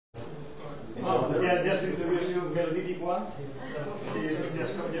Yeah, just introduce you to Melody one. She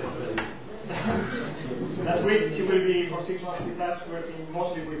just come yesterday. Last week she will be for 6 months with us, working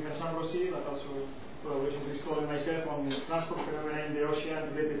mostly with Vincent Rossi, but also collaboration with Colet and myself on transport phenomena in the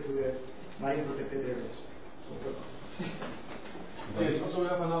ocean related to the marine protected areas. Yes, also we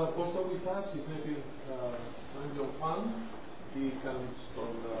have another postdoc with us. His name is Sanjong Fan. He comes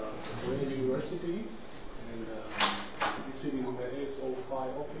from Pere University, and he's sitting in the SO5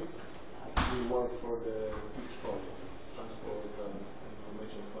 office. We work for the IFISC project, transport and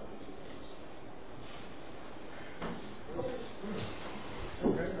information strategy.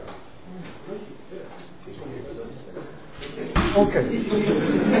 Okay.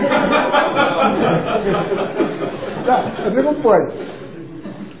 Yeah, a good point.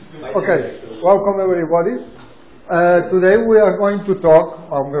 Okay, welcome everybody. Today we are going to talk,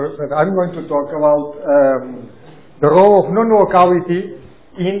 I'm going to talk about the role of non-locality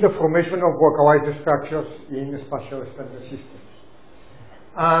in the formation of localized structures in spatial standard systems.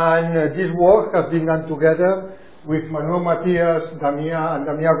 And this work has been done together with Manuel Matias, Damia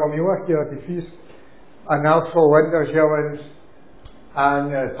Gomila here at IFISC, and also Wendell Jellens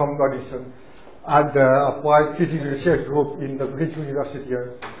and Tom Dodison at the Applied Physics Research Group in the Bridge University.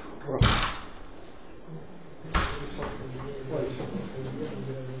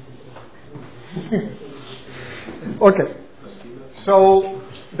 Okay, so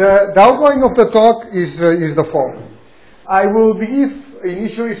the outline of the talk is the following. I will give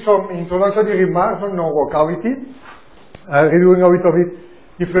initially some introductory remarks on non-locality, reviewing a little bit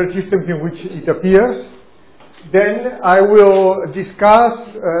different systems in which it appears. Then I will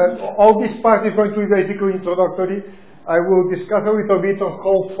discuss, all this part is going to be basically introductory. I will discuss a little bit on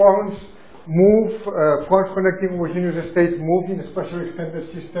how fronts move, fronts connecting homogeneous states move in spatial extended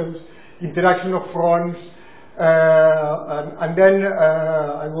systems, interaction of fronts, and then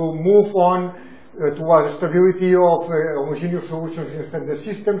I will move on towards stability of homogeneous solutions in extended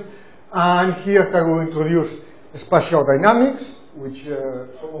systems. And here I will introduce spatial dynamics, which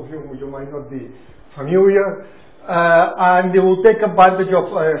some of you might not be familiar, and they will take advantage of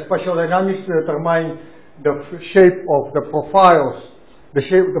spatial dynamics to determine the shape of the profiles, the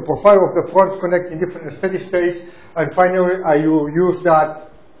profile of the fronts connecting different steady states, and finally I will use that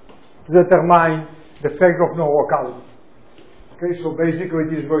to determine the effect of non-locality. Okay, so basically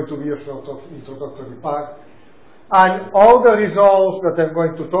this is going to be a sort of introductory part. And all the results that I'm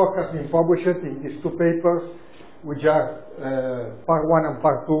going to talk have been published in these two papers, which are part 1 and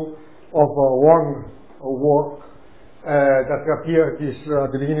part 2 of a long work that appeared at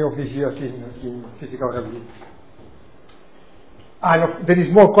the beginning of this year in Physical Review. And there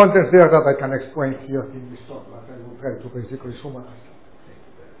is more content there that I can explain here in this talk, but I will try to basically summarize.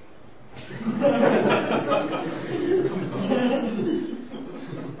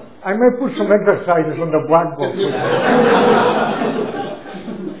 I may put some exercises on the blackboard.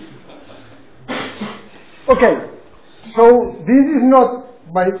 Okay, so this is not,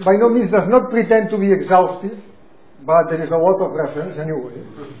 by no means does not pretend to be exhaustive, but there is a lot of reference anyway.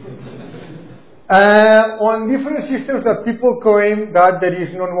 On different systems that people claim that there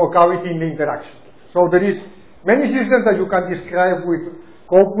is non-locality in the interaction. So there is many systems that you can describe with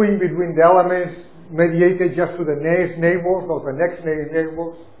coupling between the elements mediated just to the next neighbors or the next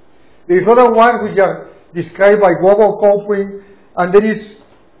neighbors. There is other ones which are described by global coupling, and there is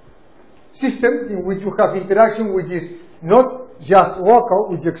systems in which you have interaction which is not just local,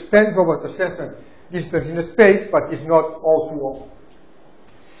 which extends over a certain distance in space, but is not all to all.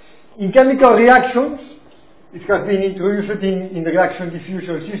 In chemical reactions, it has been introduced in the reaction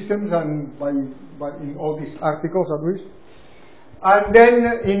diffusion systems and in all these articles at least. And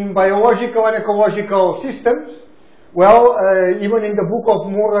then in biological and ecological systems, well, even in the book of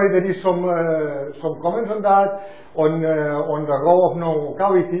Murray there is some comments on that, on the role of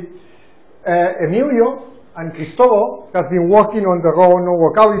non-locality. Emilio and Cristobal have been working on the role of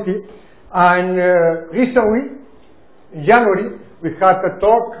non-locality, and recently, in January, we had a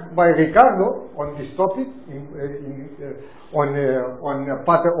talk by Ricardo on this topic, on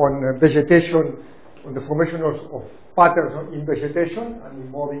vegetation, on the formation of patterns in vegetation and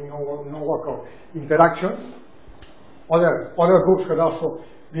involving non-local interactions. Other groups have also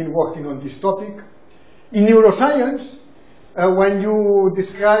been working on this topic. In neuroscience, when you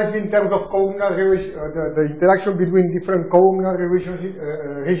describe in terms of columnar the interaction between different columnar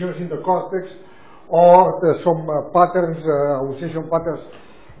regions in the cortex, or some patterns, oscillation patterns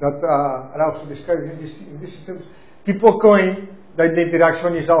that are also described in these systems, people claim that the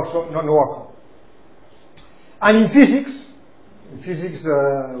interaction is also non-local. And in physics we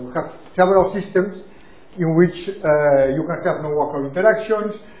have several systems in which you can have non-local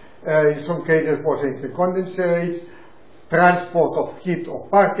interactions. in some cases Bose-Einstein condensates, transport of heat or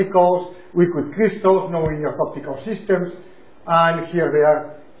particles, liquid crystals, nonlinear optical systems, and here they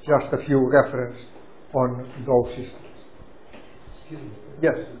are just a few references on those systems. Excuse me.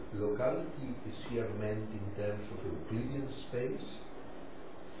 Yes? Locality is here meant in terms of Euclidean space.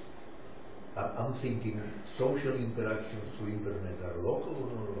 I'm thinking social interactions through internet are local or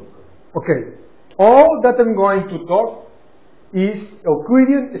non-local? Okay. All that I'm going to talk is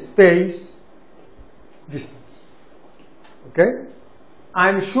Euclidean space distance. Okay?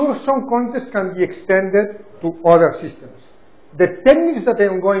 I'm sure some context can be extended to other systems. The techniques that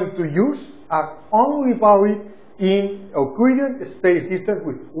I'm going to use are only valid in Euclidean space distance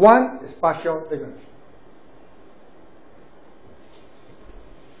with one spatial dimension.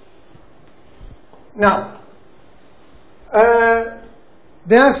 Now,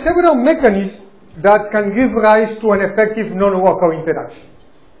 there are several mechanisms that can give rise to an effective non-local interaction.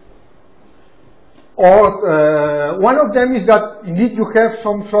 Or one of them is that indeed you have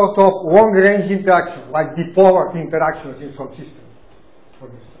some sort of long-range interaction, like dipolar interactions in some systems, for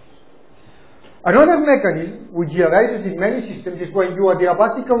instance. Another mechanism which arises in many systems is when you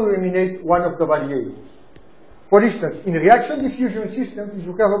adiabatically eliminate one of the variables. For instance, in reaction diffusion systems, if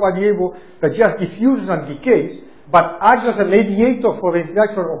you have a variable that just diffuses and decays, but acts as a mediator for the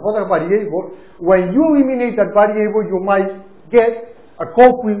interaction of other variables, when you eliminate that variable, you might get a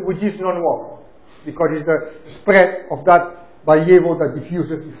coupling which is non-local, because it's the spread of that variable that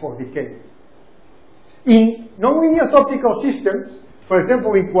diffuses before decay. In nonlinear optical systems, for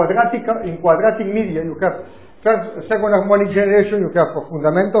example, in quadratic media, you have first, second harmonic generation, you have a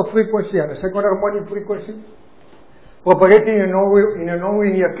fundamental frequency and a second harmonic frequency propagating in a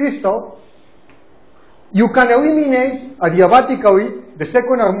nonlinear crystal. You can eliminate adiabatically the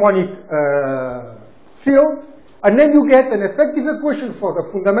second harmonic field, and then you get an effective equation for the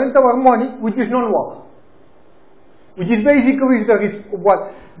fundamental harmonic, which is non-local. Which is basically that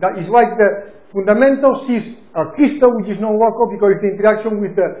is like the fundamental crystal, which is non-local because it's the interaction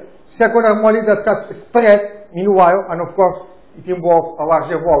with the second harmonic that has spread meanwhile, and of course it involves a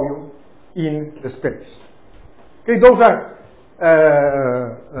larger volume in the space. Okay, those are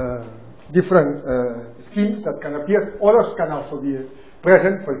different schemes that can appear. Others can also be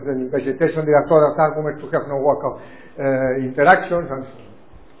present. For example, in vegetation, there are other arguments to have non-local interactions and so on.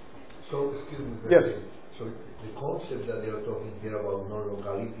 So, excuse me. Yes. So, the concept that they are talking here about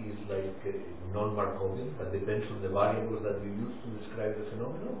non-locality is like non-Markovian, that depends on the variables that you use to describe the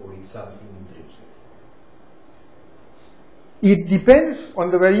phenomenon, or is something intrinsic? It depends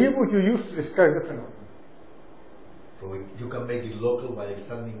on the variables you use to describe the phenomenon. So you can make it local by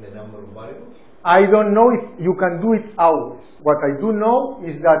extending the number of variables? I don't know if you can do it always. What I do know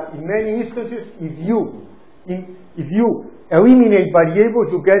is that in many instances, if you eliminate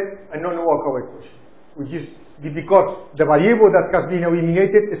variables, you get a non-local equation, which is because the variable that has been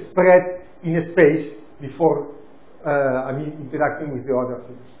eliminated is spread in a space before interacting with the other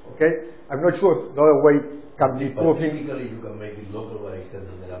things. Okay? I'm not sure the other way can be proving. Typically, you can make it local by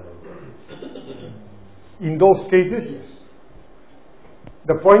extending the number of variables. In those cases, yes.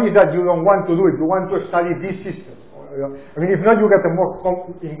 The point is that you don't want to do it. You want to study this system. I mean, if not, you get a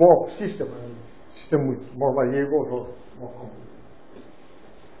more involved system, a system with more variables or more complex.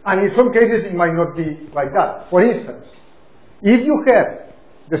 And in some cases, it might not be like that. For instance, if you have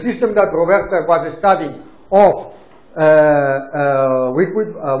the system that Roberta was studying of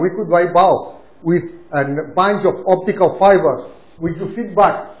liquid white bulb with a bunch of optical fibers, which you feed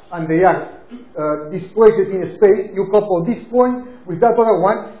back and they are displaced in space, you couple this point with that other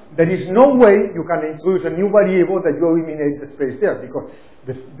one, there is no way you can introduce a new variable that you eliminate the space there, because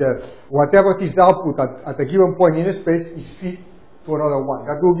whatever is the output at a given point in space is fed to another one.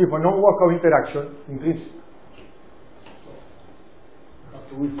 That will give a non-local interaction intrinsic. So, I have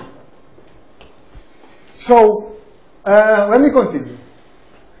to wait for that. So, let me continue.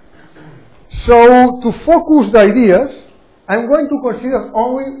 So, to focus the ideas, I'm going to consider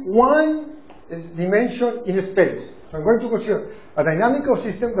only one dimension in space. So I'm going to consider a dynamical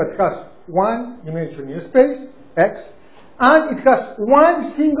system that has one dimension in space, x, and it has one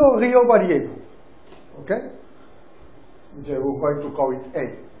single real variable, okay? Which I will going to call it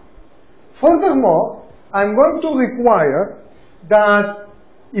A. Furthermore, I'm going to require that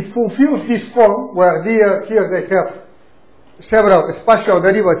it fulfills this form, where here they have several spatial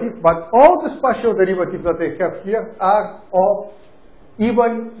derivatives, but all the spatial derivatives that they have here are of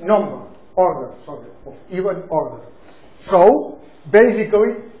even order. So,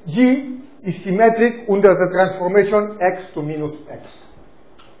 basically, G is symmetric under the transformation x to minus x.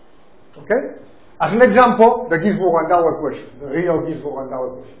 Okay? As an example, the Ginzburg-Landauer equation, the real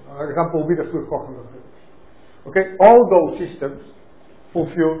Ginzburg-Landauer equation. Another example will be the Swift-Hohenberg equation. Okay, all those systems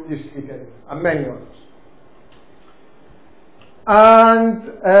fulfill this criteria, and many others. And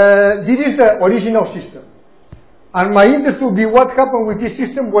this is the original system. And my interest will be what happens with this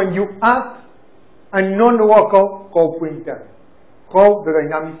system when you add a non-local coupling term. How the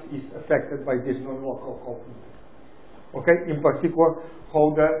dynamics is affected by this non-local coupling term. Okay, in particular,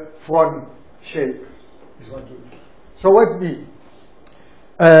 how the front shape is going to be. So let's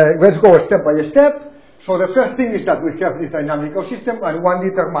go step by step. So the first thing is that we have this dynamical system, and one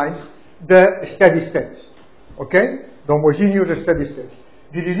determines the steady states. Okay, the homogeneous steady states.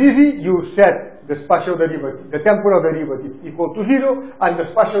 This is easy. You set the spatial derivative, the temporal derivative equal to 0, and the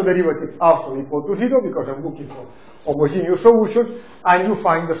spatial derivative also equal to 0, because I'm looking for homogeneous solutions, and you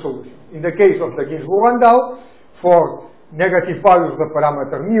find the solution. In the case of the Ginzburg-Landau, for negative values of the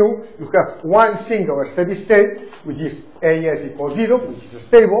parameter mu, you have one single steady state, which is AS equals 0, which is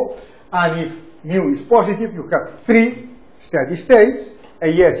stable, and if mu is positive, you have three steady states,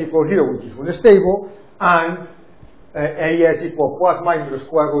 AS equals 0, which is unstable, and AS equals plus minus the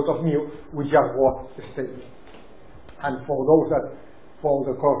square root of mu, which are both stable. And for those that follow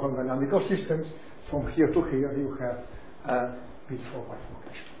the course on dynamical systems, from here to here you have a P4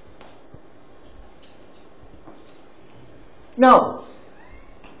 bifurcation. Now,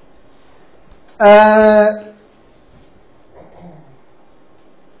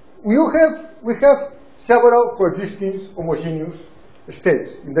 we have several coexisting homogeneous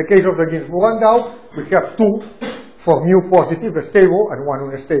states. In the case of the Ginzburg-Landau, we have two, for mu positive stable and one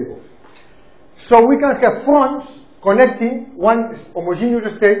unstable. So we can have fronts connecting one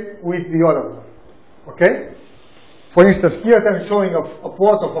homogeneous state with the other one. Okay? For instance, here I'm showing a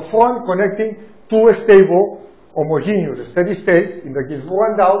plot of a front connecting two stable homogeneous steady states in the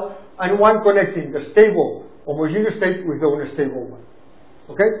Ginzburg-Landau, and one connecting the stable homogeneous state with the unstable one.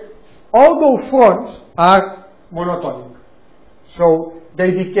 Okay? All those fronts are monotonic. So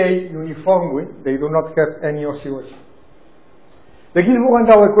they decay uniformly, they do not have any oscillation. The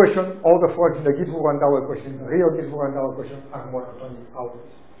Ginzburg-Landau equation, all the fronts in the Ginzburg-Landau equation, the real Ginzburg-Landau equation, are monotonic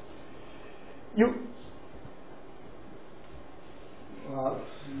always.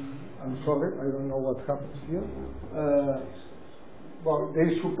 I'm sorry, I don't know what happens here. Well, they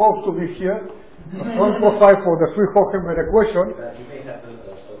are supposed to be here. A front profile for the Swift-Hohenberg equation. You may have a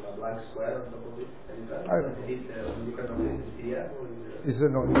blank square on top of it. I don't know. You can obtain this Pere, or Is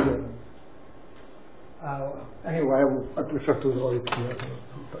it not here? Anyway, I prefer to draw it here.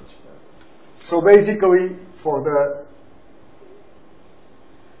 So basically, for the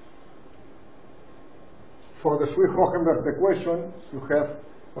Swift-Hohenberg equation, you have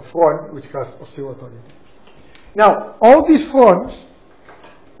a front which has oscillatority. Now, all these fronts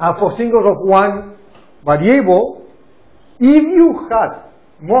are for singles of one variable. If you had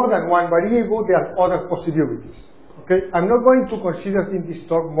more than one variable, there are other possibilities. Okay? I'm not going to consider in this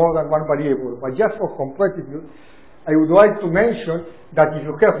talk more than one variable, but just for completitude, I would like to mention that if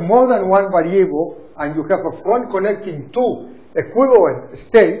you have more than one variable and you have a front connecting two equivalent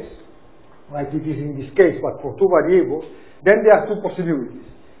states, like it is in this case, but for two variables, then there are two possibilities.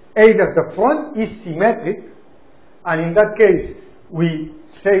 Either the front is symmetric, and in that case, we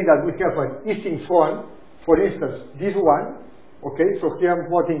say that we have an Ising front, for instance, this one. Okay, so here I'm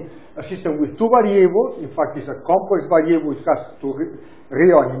plotting a system with two variables. In fact, it's a complex variable which has two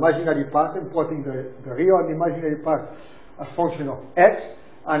real and imaginary parts. I'm plotting the real and imaginary part as function of x,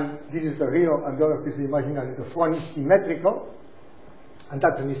 and this is the real and the other is the imaginary. The front is symmetrical, and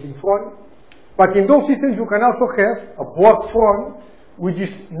that's an Ising front. But in those systems, you can also have a block front which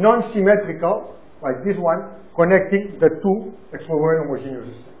is non-symmetrical, like this one, connecting the two exponential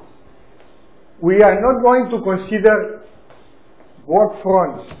homogeneous states. We are not going to consider block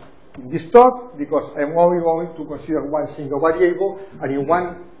fronts in this talk because I'm only going to consider one single variable,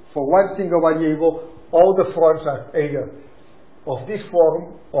 and for one single variable, all the fronts are either of this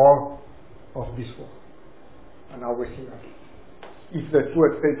form or of this form, and always symmetric, if the two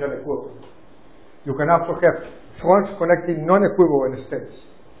states are equivalent. You can also have fronts connecting non-equivalent states,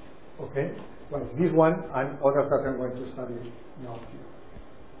 okay, like this one and others that I'm going to study now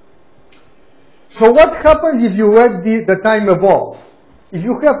here. So what happens if you let the time evolve? If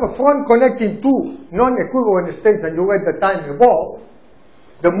you have a front connecting two non-equivalent states and you let the time evolve,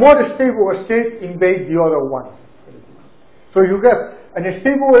 the more stable state invades the other one. So you have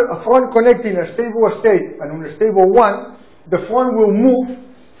a front connecting a stable state and an unstable one, the front will move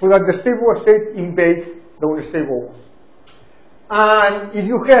so that the stable state invades the unstable one. And if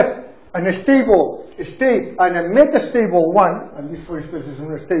you have a stable state and a metastable one, and this for instance is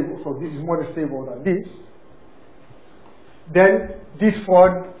unstable, so this is more stable than this, then this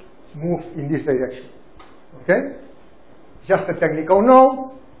front moves in this direction. Okay? Just a technical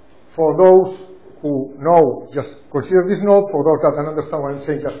note. For those who know, just consider this note. For those that don't understand what I'm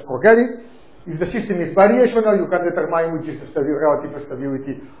saying, just forget it. If the system is variational, you can determine which is the relative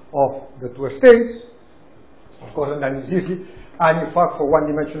stability of the two states. Of course, and then it's easy. And in fact, for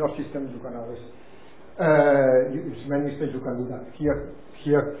one-dimensional systems, you can always, in many instances, you can do that.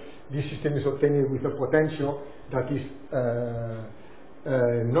 Here, this system is obtained with a potential that is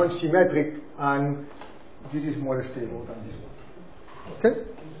non-symmetric, and this is more stable than this one. Okay?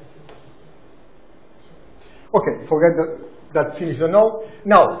 Okay, forget that finish the node.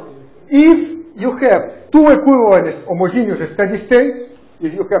 Now, if you have two equivalent homogeneous steady states, but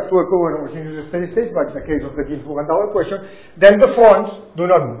in the case of the Ginsburg and Dow equation, then the fronts do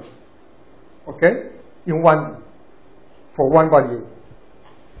not move. Okay? For one variable.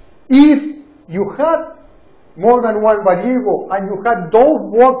 If you had more than one variable and you had those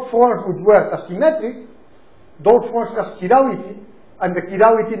both fronts which were asymmetric, those fronts have chirality, and the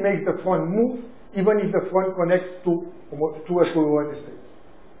chirality makes the front move even if the front connects to two equivalent states.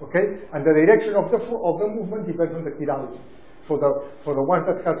 Okay? And the direction of the movement depends on the chirality. So the one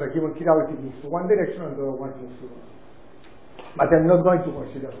that has a given chirality moves to one direction and the other one moves to the other. But I'm not going to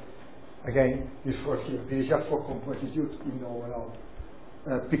consider, again, this first here. This is just for completitude in the overall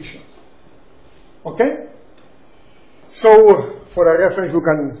picture. Okay? So, for a reference, you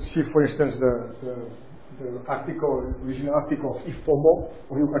can see, for instance, the article, original article of Yves Pommeau,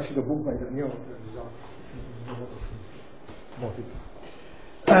 or you can see the book by Daniel.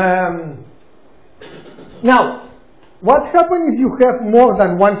 Now, what happens if you have more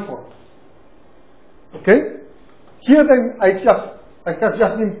than one front? Okay? Here then I have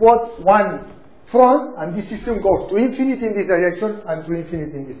just import one front, and this system goes to infinity in this direction and to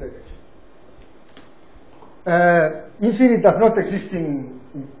infinity in this direction. Infinity does not exist in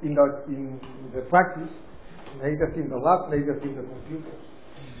the practice, neither in the lab, neither in the computers.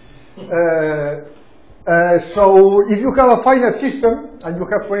 So if you have a finite system, and you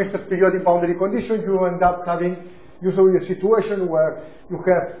have, for instance, periodic boundary conditions, you end up having usually a situation where you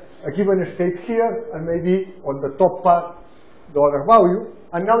have a given state here, and maybe on the top part, the other value,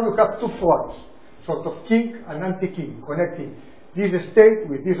 and now you have two fronts, sort of kink and anti-kink, connecting this state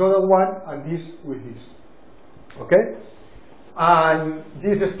with this other one, and this with this. Okay? And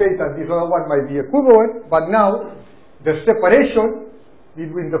this state and this other one might be equivalent, but now the separation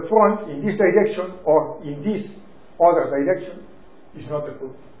between the fronts in this direction or in this other direction is not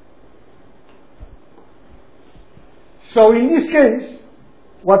equivalent. So in this case,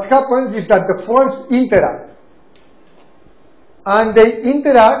 what happens is that the fronts interact. And they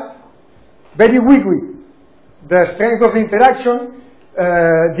interact very weakly. The strength of interaction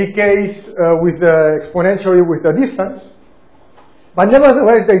decays exponentially with the distance, but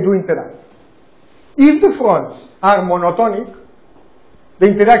nevertheless they do interact. If the fronts are monotonic, the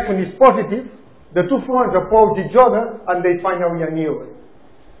interaction is positive, the two fronts approach each other and they finally annihilate.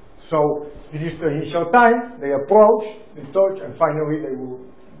 So this is the initial time, they approach, they touch, and finally they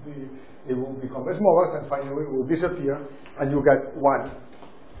will become smaller, and finally will disappear, and you get one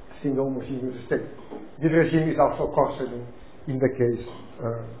single homogeneous state. This regime is also constant in the case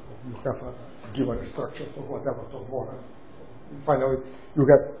you have a given structure or whatever, or more. Finally, you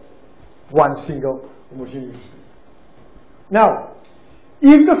get one single homogeneous state. Now,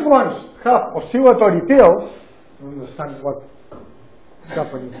 if the fronts have oscillatory tails, you understand what's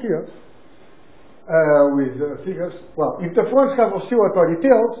happening here with the figures. Well, if the fronts have oscillatory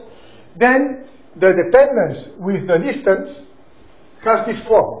tails, then the dependence with the distance has this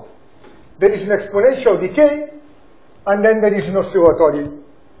form. There is an exponential decay, and then there is an oscillatory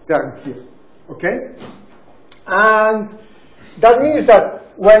term here. Okay? And that means that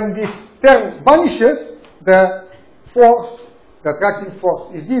when this term vanishes, the attracting force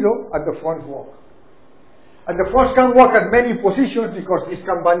is zero, and the fronts walk. And the fronts can walk at many positions because this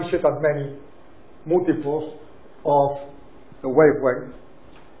can vanish at many multiples of the wavelength,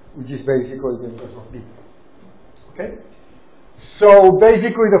 which is basically the inverse of B. Okay? So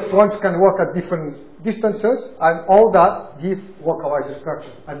basically the fronts can walk at different distances, and all that give localized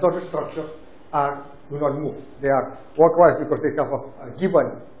structures. And those structures do not move. They are localized because they have a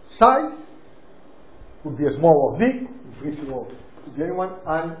given size, could be small or big, in principle could be anyone,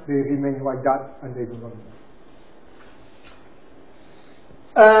 and they remain like that, and they do not move.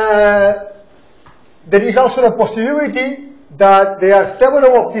 There is also the possibility that there are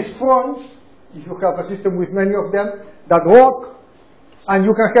several of these fronts, if you have a system with many of them, that walk And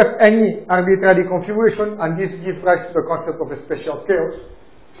you can have any arbitrary configuration, and this gives rise to the concept of a spatial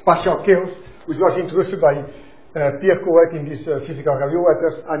chaos, which was introduced by Pere Colet in these physical review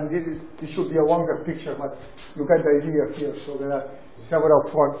letters, and this should be a longer picture, but you get the idea here. So there are several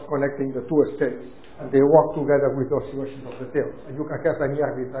fronts connecting the two states, and they work together with oscillations of the tails. And you can have any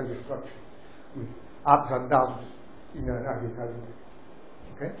arbitrary structure with ups and downs in an arbitrary way.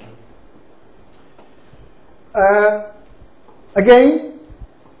 Okay? Again,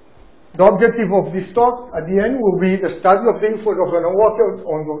 the objective of this talk at the end will be the study of the influence of the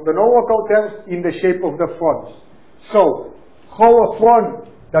non-local terms in the shape of the fronts. So, how a front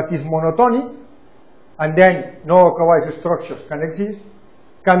that is monotonic and then non-localized structures can exist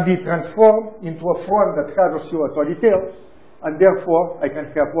can be transformed into a front that has oscillatory tails, and therefore I can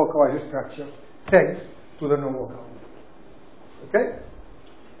have localized structures thanks to the non-locality. Okay?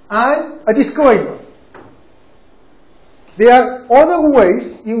 And a disclaimer. There are other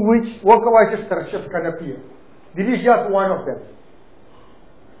ways in which localized structures can appear. This is just one of them.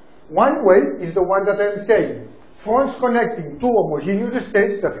 One way is the one that I'm saying, fronts connecting two homogeneous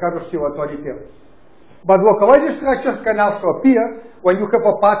states that have oscillatory tails. But localized structures can also appear when you have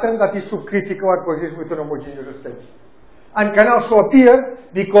a pattern that is subcritical and coexists with an homogeneous state. And can also appear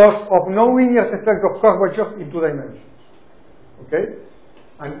because of nonlinear effect of curvature in two dimensions. Okay?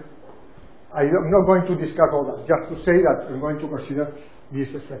 And I'm not going to discuss all that, just to say that I'm going to consider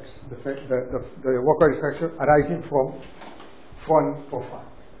these effects, the localized structure arising from front profile.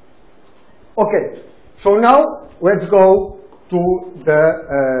 Okay, so now let's go to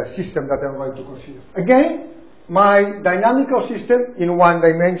the system that I'm going to consider. Again, my dynamical system in one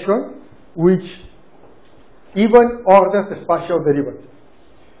dimension, which even orders the spatial derivative.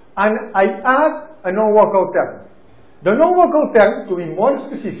 And I add a non-local term. The non-local term, to be more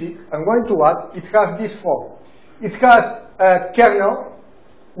specific, I'm going to add, it has this form. It has a kernel,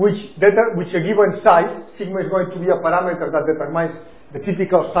 which a given size, sigma is going to be a parameter that determines the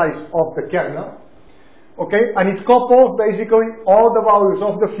typical size of the kernel. Okay, and it couples basically all the values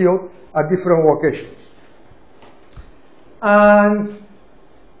of the field at different locations. And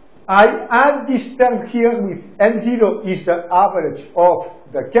I add this term here with M0 is the average of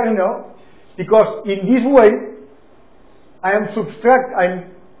the kernel, because in this way, I'm subtracting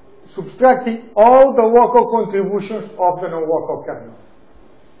all the local contributions of the non-local kernel.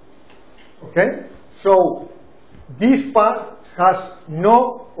 Okay? So, this part has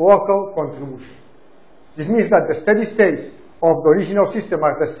no local contribution. This means that the steady states of the original system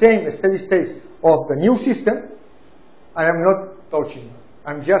are the same steady states of the new system. I am not touching them.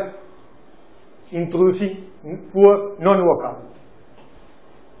 I'm just introducing pure non-locality.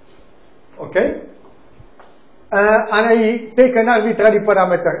 Okay? And I take an arbitrary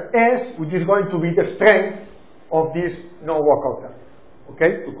parameter S, which is going to be the strength of this non-local term.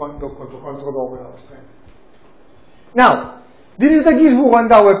 Okay? To control the overall strength. Now, this is the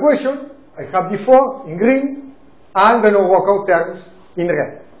Gisborne-Landau equation I have before in green, and the non-local terms in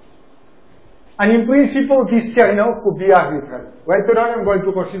red. And in principle, this kernel could be arbitrary. Later on, I'm going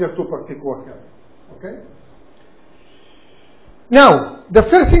to consider two particular kernels. Okay? Now, the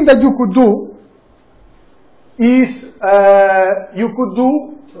first thing that you could do is So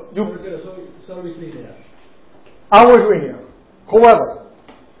it's linear. Always linear. However,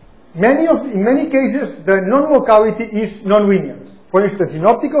 in many cases, the non-locality is non-linear. For instance, in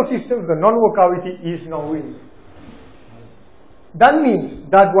optical systems, the non-locality is non-linear. That means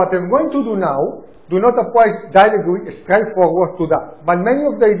that what I'm going to do now do not apply directly straightforward to that. But many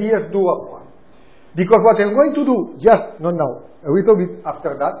of the ideas do apply. Because what I'm going to do, just not now, a little bit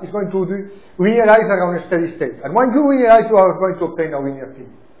after that, is going to linearize around a steady state. And once you linearize, you are going to obtain a linear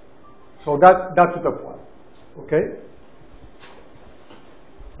thing. So that would apply. Okay?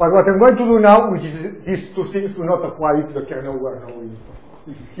 But what I'm going to do now, which is these two things do not apply if the kernel were non-linear, of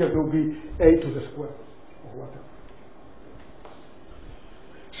course. Here there will be a to the square, or whatever.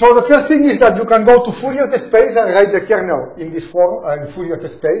 So the first thing is that you can go to Fourier space and write the kernel in this form, in Fourier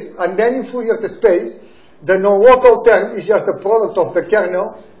space. And then in Fourier space, the non-local term is just the product of the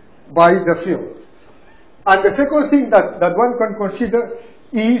kernel by the field. And the second thing that one can consider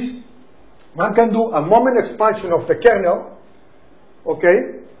is one can do a moment expansion of the kernel,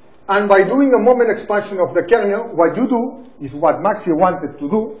 okay? And by doing a moment expansion of the kernel, what you do is what Maxi wanted to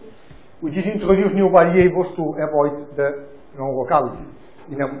do, which is introduce new variables to avoid the non-locality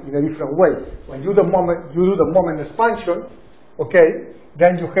in a different way. When you do the moment expansion, okay,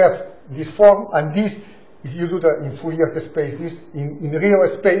 then you have this form, and this, if you do that in Fourier space, this in real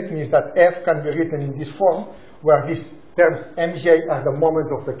space means that f can be written in this form, where these terms mj are the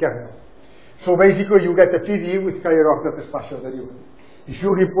moment of the kernel. So basically, you get a PDE with higher order spatial derivative. If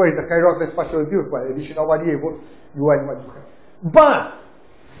you replace the hierarchical spatial induce by additional variables, you end what you have. But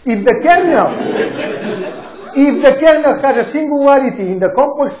if the kernel has a singularity in the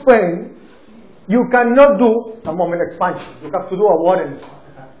complex plane, you cannot do a moment expansion. You have to do a Warren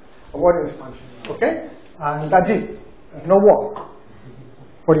expansion. Okay? And that's it. There's no work,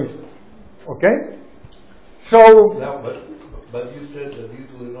 for instance. Okay? So. Now, but you said that due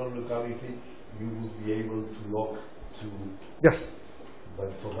to the non-locality, you would be able to lock to. Yes.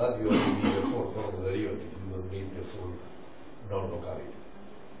 But for that, you only need the fourth order derivative. You don't need the full non-locality.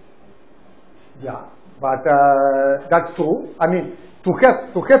 Yeah, but that's true. I mean, to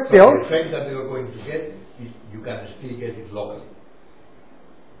have So tail. the effect that you're going to get, you can still get it locally.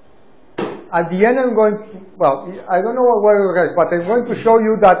 At the end, I'm going to, well, I don't know what you're right, but I'm going to show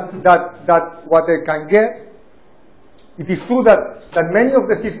you that what I can get. It is true that many of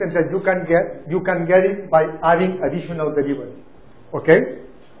the systems that you can get it by adding additional derivative. Okay?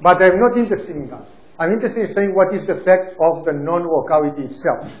 But I'm not interested in that. I'm interested in saying what is the effect of the non-locality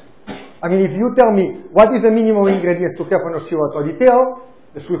itself. I mean, if you tell me what is the minimum ingredient to have an oscillatory tail,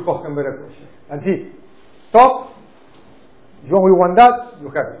 the Swift-Hockenberg equation. That's it. Stop. You only want that, you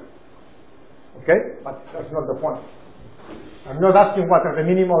have it. Okay? But that's not the point. I'm not asking what are the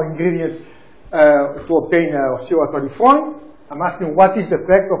minimal ingredients to obtain an oscillatory form. I'm asking what is the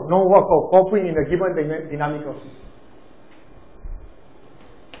effect of non-local coupling in a given dynamical system.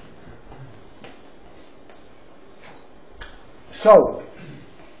 So,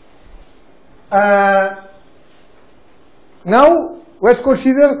 now let's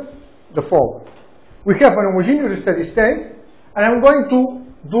consider the following. We have an homogeneous steady state, and I'm going to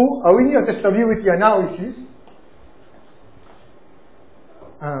do a linear testability analysis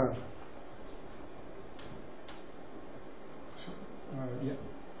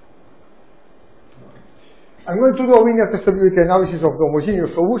I'm going to do a linear testability analysis of the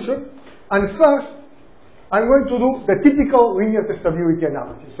homogeneous solution, and first I'm going to do the typical linear testability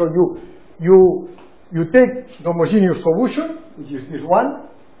analysis. So you take the homogeneous solution, which is this one,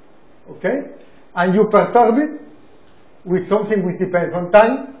 okay, and you perturb it with something which depends on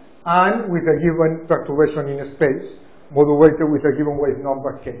time and with a given perturbation in space, modulated with a given wave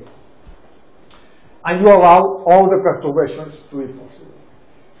number k. And you allow all the perturbations to be possible.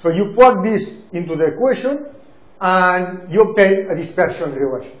 So you plug this into the equation and you obtain a dispersion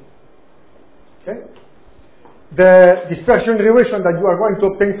relation. Okay? The dispersion relation that you are going to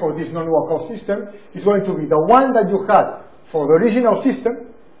obtain for this non-local system is going to be the one that you had for the original system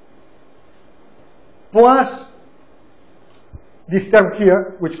plus this term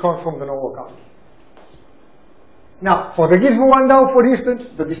here, which comes from the non-locality. Now, for the Gizmo Landau, for instance,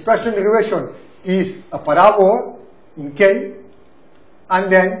 the dispersion relation is a parabola in K,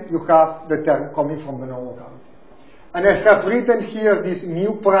 and then you have the term coming from the non-locality. And I have written here this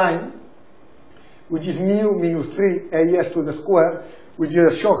mu prime, which is mu minus 3 AES to the square, which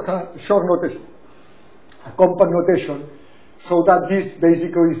is a short notation, a compact notation, so that this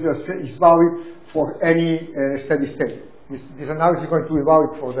basically is valid for any steady state. This analysis is going to be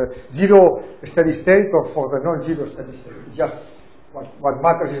valid for the zero steady state or for the non-zero steady state. It's just what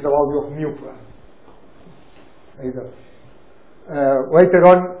matters is the value of mu prime. Later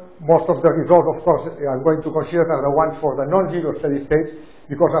on, most of the results, of course, I'm going to consider are the ones for the non-zero steady states,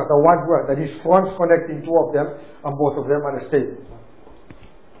 because are the ones where there is fronts connecting two of them, and both of them are stable.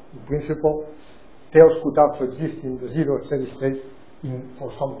 In principle, tails could also exist in the zero steady state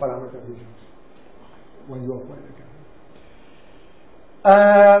for some parameter regions when you apply the kernel.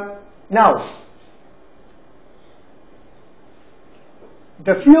 Now,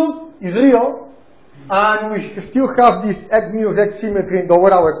 the field is real, and we still have this x minus x symmetry in the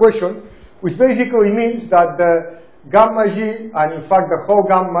overall equation, which basically means that the gamma g, and in fact the whole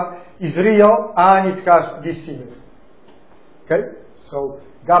gamma, is real, and it has this symmetry. Okay? So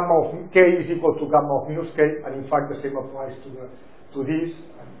gamma of k is equal to gamma of minus k, and in fact the same applies to this,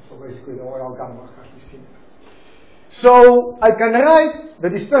 and so basically the overall gamma has this symmetry. So I can write the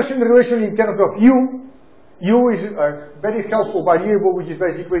dispersion relation in terms of u. U is a very helpful variable, which is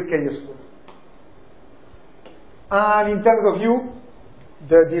basically k squared. And in terms of u,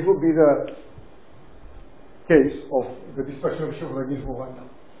 this would be the case of the dispersion relation of the Gizmo Landau.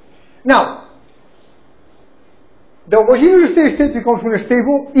 Now, the homogeneous steady state becomes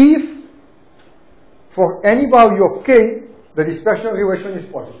unstable if, for any value of k, the dispersion relation is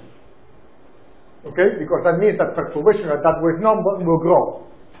positive. Okay? Because that means that perturbation at that wave number will grow.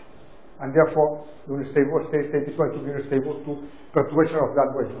 And therefore, the unstable steady state is going to be unstable to perturbation of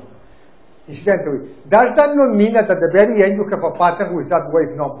that wave number. Incidentally, does that not mean that at the very end you have a pattern with that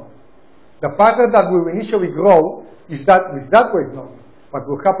wave number? The pattern that will initially grow is that with that wave number. What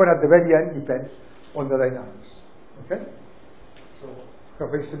will happen at the very end depends on the dynamics. Okay? So,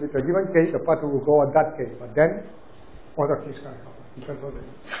 for instance, with a given k, the path will go at that k, but then other things can happen. Depends on the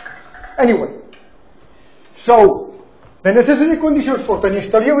anyway. So, the necessary conditions for the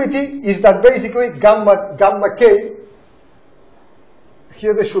instability is that basically gamma k,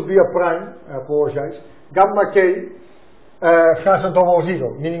 here there should be a prime, I apologize, gamma k hasn't over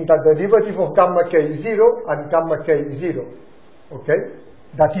 0, meaning that the derivative of gamma k is 0 and gamma k is 0. Okay?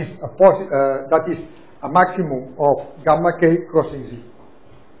 That is a maximum of gamma k crossing 0.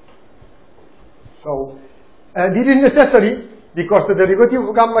 So, this is necessary because the derivative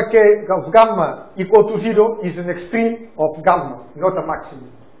of gamma equal to 0 is an extreme of gamma, not a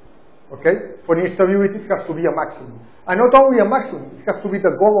maximum. Okay? For instability, it has to be a maximum. And not only a maximum, it has to be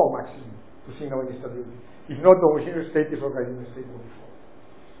the global maximum to signal instability. If not, the homogeneous state is already in a stable default.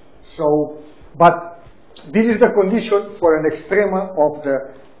 So, but this is the condition for an extrema of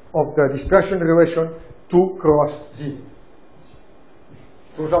the dispersion relation 2 cross 0.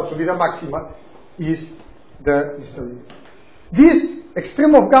 Turns out to be the maxima is the instability. This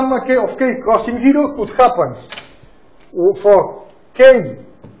extreme of gamma k of k crossing 0 could happen for k.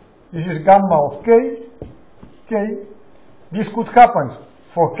 This is gamma of k. This could happen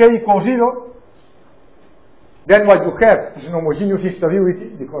for k equals 0. Then what you have is an homogeneous instability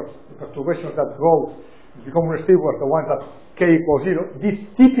because the perturbations that grow become unstable are the ones that k equals 0. This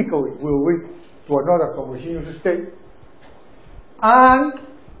typically will lead to another homogeneous state. And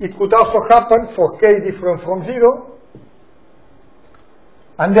it could also happen for k different from 0.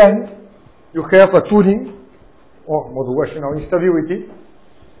 And then you have a tuning or modulational instability.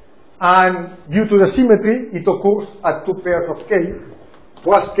 And due to the symmetry, it occurs at two pairs of k,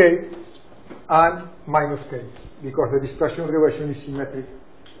 plus k and minus k, because the dispersion relation is symmetric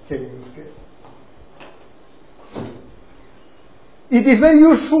k minus k. It is very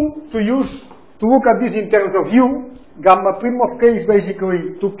useful to look at this in terms of u. Gamma prime of k is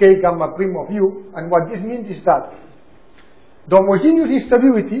basically 2k gamma prime of u, and what this means is that the homogeneous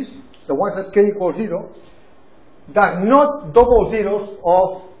instabilities, the ones at k equals 0, are not double zeros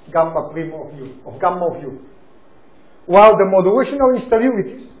of gamma prime of u, of gamma of u. While the modulational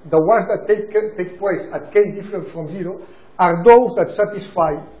instabilities, the ones that take place at k different from 0, are those that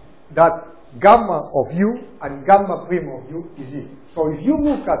satisfy that gamma of u and gamma prime of u is 0. So if you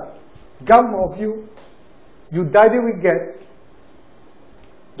look at gamma of u, you directly get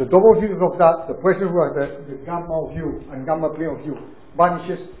the double zeros of that, the places where the gamma of u and gamma prime of u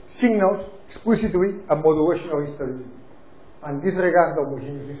vanishes, signals explicitly a modulational instability. And disregard the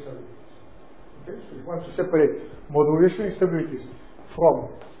homogeneous instabilities. Okay? So if you want to separate modulation instabilities from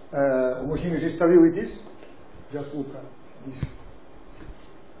homogeneous instabilities, just look at this.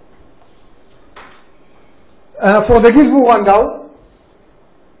 For the Ginzburg-Landau,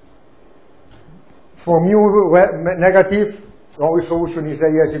 for mu negative, the only solution is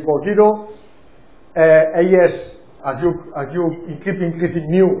AS equals 0. AS, as you keep increasing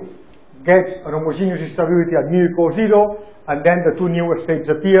mu, gets an homogeneous instability at mu equals 0, and then the two new states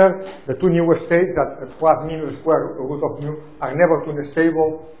appear. The two new states that plus minus square root of mu are never too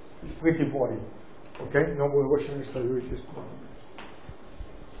unstable. It's pretty boring. Okay, no modulation instability is possible.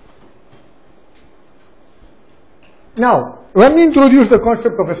 Now, let me introduce the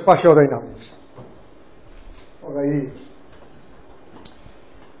concept of spatial dynamics.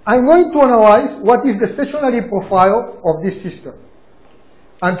 I'm going to analyze what is the stationary profile of this system.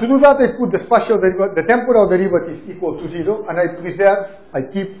 And to do that, I put the temporal derivative equal to 0, and I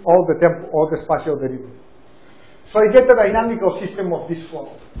keep all the spatial derivatives. So I get a dynamical system of this form.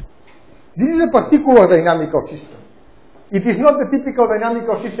 This is a particular dynamical system. It is not the typical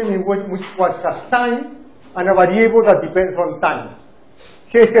dynamical system in which one has time and a variable that depends on time.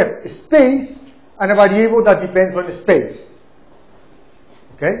 Here you have space and a variable that depends on space.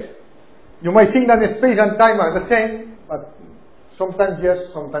 Okay? You might think that space and time are the same, but sometimes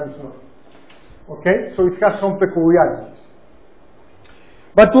yes, sometimes not. Okay? So it has some peculiarities.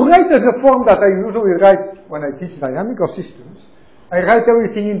 But to write the form that I usually write when I teach dynamical systems, I write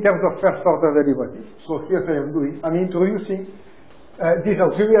everything in terms of first order derivative. So here's what I'm doing. I'm introducing these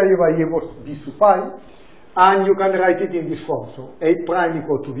auxiliary variables b sub I, and you can write it in this form. So a prime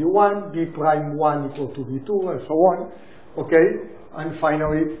equal to b1, b prime 1 equal to b2, and so on. Okay? And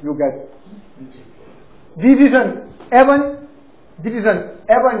finally, you get this. This is an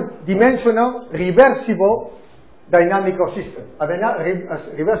even dimensional reversible dynamical system. A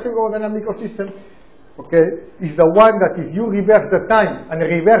reversible dynamical system, okay, is the one that if you reverse the time and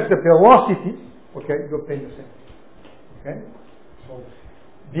reverse the velocities, okay, you obtain the same. Okay? So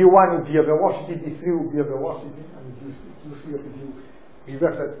v1 would be a velocity, v3 would be a velocity, and if you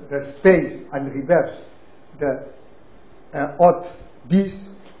reverse the space and reverse the odd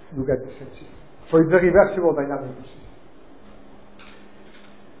b's, you get the same system. So it's a reversible dynamical system.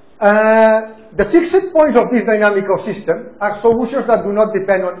 The fixed points of this dynamical system are solutions that do not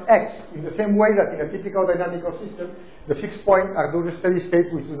depend on x, in the same way that in a typical dynamical system, the fixed points are those steady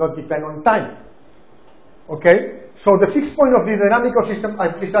states which do not depend on time. Okay? So the fixed point of this dynamical system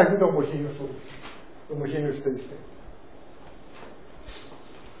are precisely the homogeneous solutions, the homogeneous steady state.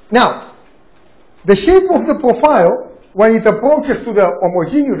 Now, the shape of the profile, when it approaches to the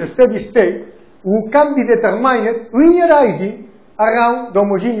homogeneous steady state, can be determined linearizing around the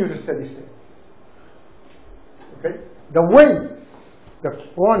homogeneous steady state. Okay? The way the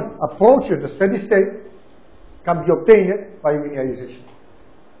front approaches the steady state can be obtained by linearization.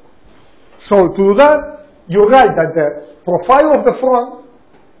 So to do that, you write that the profile of the front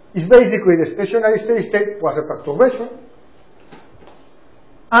is basically the stationary steady state plus a perturbation,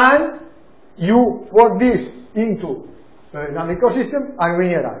 and you work this into the dynamical system and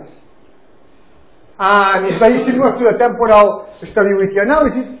linearize. And it's very similar to the temporal stability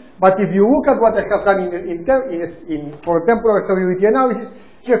analysis, but if you look at what I have done for temporal stability analysis,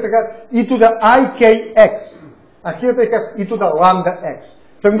 here I have e to the ikx, and here I have e to the lambda x.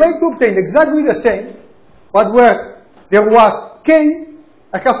 So I'm going to obtain exactly the same, but where there was k,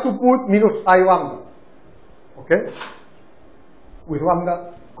 I have to put minus I lambda, okay, with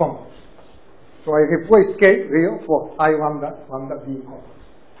lambda complex. So I replace k real for I lambda, lambda being complex.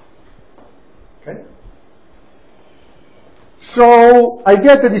 Okay? So I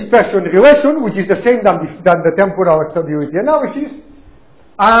get the dispersion relation, which is the same than the temporal stability analysis,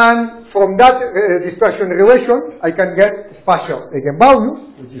 and from that dispersion relation, I can get spatial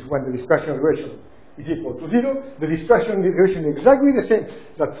eigenvalues, which is when the dispersion relation is equal to 0. The dispersion relation is exactly the same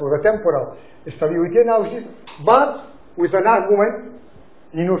that for the temporal stability analysis, but with an argument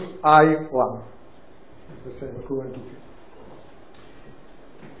minus I lambda. It's the same equivalent to k.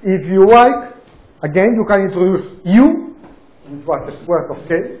 If you like, again, you can introduce u, which was the square of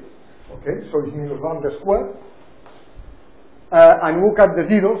k, okay, so it's minus lambda squared, and look at the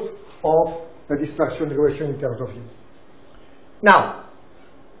zeros of the dispersion relation in terms of u. Now,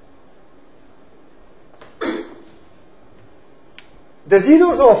 the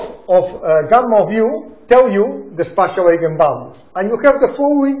zeros of gamma of u tell you the spatial eigenvalues, and you have the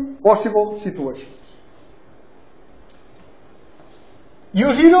following possible situations.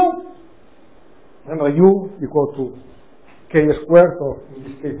 u0, remember u equal to k squared, or in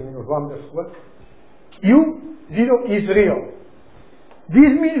this case minus lambda squared. u0 is real.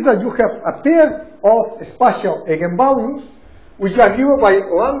 This means that you have a pair of spatial eigenvalues which are given by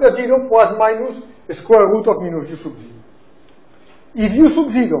lambda 0 plus minus the square root of minus u sub 0. If u sub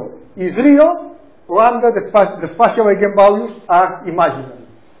 0 is real, lambda, the spatial eigenvalues are imaginary.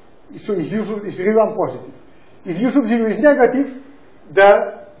 So if u sub is real and positive. If u sub 0 is negative,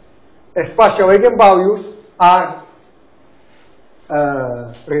 the spatial eigenvalues are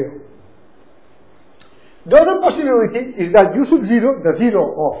real. The other possibility is that u sub 0, the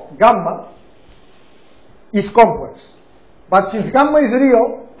zero of gamma, is complex. But since gamma is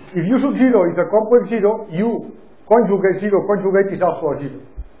real, if u sub 0 is a complex zero, u conjugate 0 conjugate is also a 0.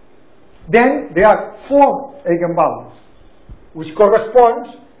 Then there are 4 eigenvalues, which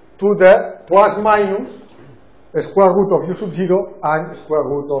corresponds to the plus minus the square root of u sub 0 and square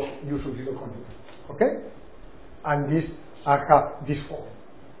root of u sub 0 conjugate. Okay? And these have this form.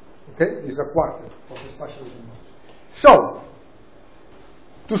 Okay? This is a quartet of the spatial eigenvalues. So,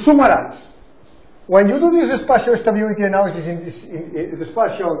 to summarize, when you do this spatial stability analysis in the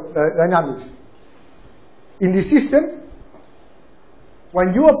spatial dynamics in the system,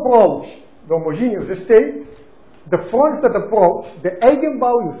 when you approach the homogeneous state, the fronts that approach, the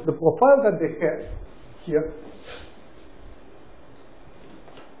eigenvalues, the profile that they have here,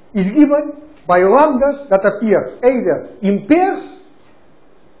 is given by lambdas that appear either in pairs,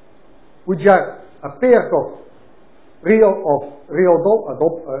 which are a pair of two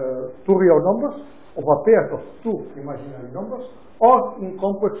real numbers, of a pair of two imaginary numbers, or in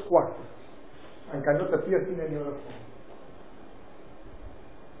complex quartets, and cannot appear in any other form.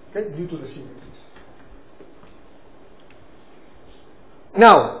 Okay, due to the symmetries.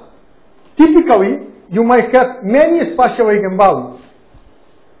 Now, typically, you might have many spatial eigenvalues.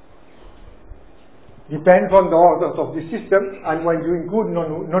 Depends on the order of the system, and when you include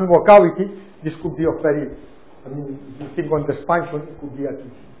non-locality, this could be of very, if you think on the expansion, it could be at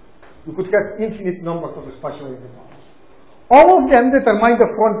infinite. You could have infinite numbers of spatial eigenvalues. All of them determine the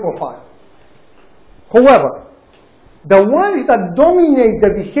front profile. However, the ones that dominate the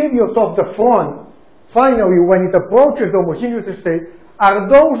behavior of the front finally, when it approaches the homogeneous state, are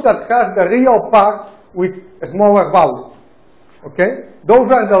those that has the real part with a smaller value. Okay?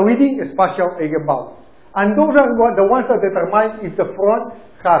 Those are the leading spatial eigenvalues. And those are the ones that determine if the front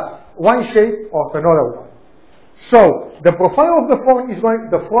has one shape or another one. So, the profile of the front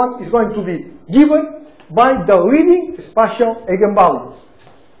is going to be given by the leading spatial eigenvalues,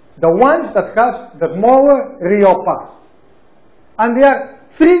 the ones that has the smaller real part. And there are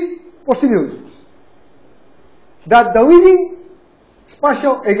three possibilities. That the leading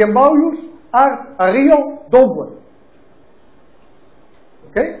spatial eigenvalues are a real doublet.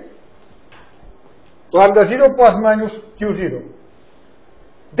 Okay? Lambda 0 plus minus Q0.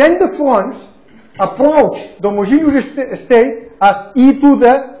 Then the fronts approach the homogeneous state as e to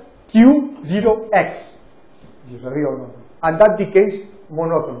the Q0x. This is a real number. And that decays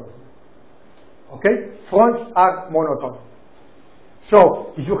monotonously. Okay? Fronts are monotonous.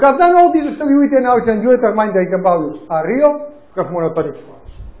 So, if you have done all this stability analysis and you determine the eigenvalues are real, you have monotonic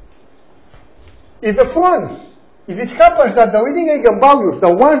fronts. If the fronts, if it happens that the leading eigenvalues,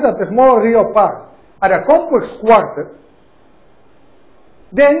 the ones that the smaller real part, are a complex quartet,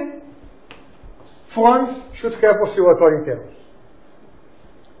 then fronts should have oscillatory tails.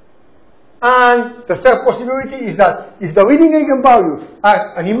 And the third possibility is that if the leading eigenvalues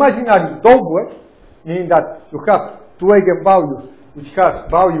are an imaginary doublet, meaning that you have two eigenvalues which has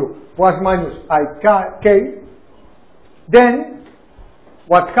value plus minus ik, then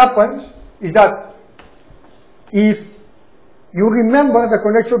what happens is that if you remember the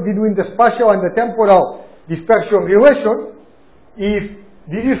connection between the spatial and the temporal dispersion relation, if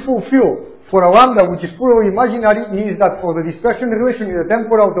this is fulfilled for a lambda which is purely imaginary, means that for the dispersion relation in the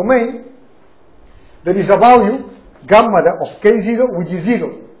temporal domain, there is a value, gamma of k0, which is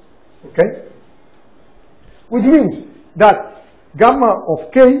 0. Okay? Which means that gamma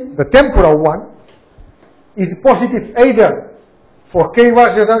of k, the temporal one, is positive either for k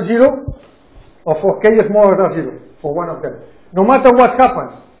larger than 0 or for k smaller than 0, for one of them. No matter what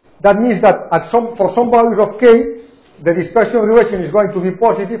happens, that means that for some values of k, the dispersion relation is going to be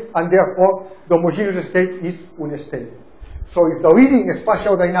positive, and therefore the homogeneous state is unstable. So if the leading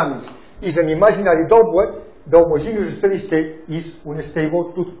spatial dynamics is an imaginary doublet, the homogeneous steady state is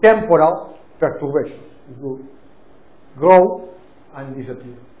unstable to temporal perturbations. It will grow and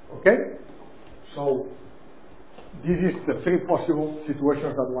disappear. Okay? So this is the three possible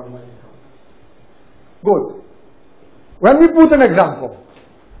situations that one might encounter. Good. When we put an example,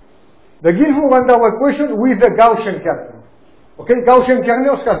 the Ginsburg-Landau equation with the Gaussian kernel. Okay, Gaussian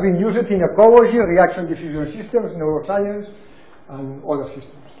kernels have been used in ecology, reaction diffusion systems, neuroscience, and other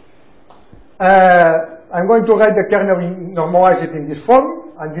systems. I'm going to write the kernel normalize it in this form,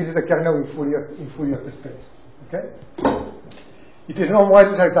 and this is the kernel in Fourier space. Okay? It is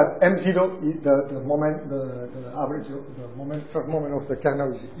normalized like that m0, the moment, the average, the moment, first moment of the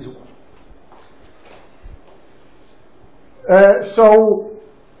kernel is 1. So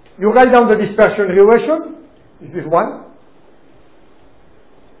you write down the dispersion relation, is this one,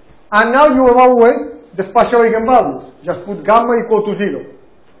 and now you evaluate the spatial eigenvalues. Just put gamma equal to 0.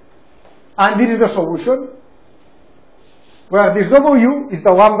 And this is the solution, where this W is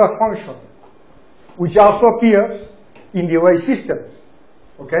the Lambert function, which also appears in delay systems.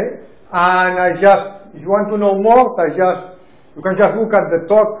 Okay? And if you want to know more, you can just look at the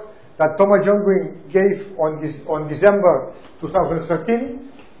talk that Thomas Jungwin gave on December 2013,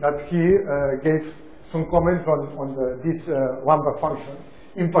 that he gave some comments on this Lambert function.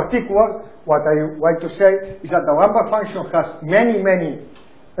 In particular, what I like to say is that the Lambert function has many, many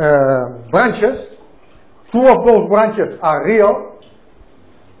branches. Two of those branches are real,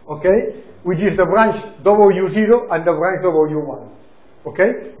 okay, which is the branch W0 and the branch W1.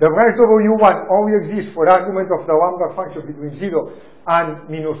 Okay, the branch W1 only exists for argument of the Lambert function between 0 and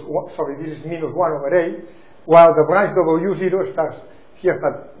minus 1, sorry, this is minus 1 over a, while the branch W0 starts here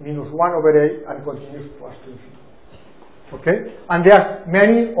at minus 1 over a and continues plus to infinity. Okay, and there are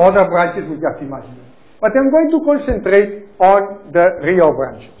many other branches we just imagined. But I'm going to concentrate on the real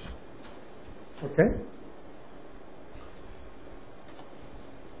branches. Okay?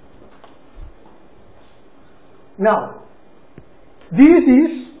 Now, this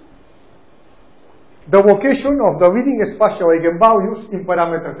is the location of the leading spatial eigenvalues in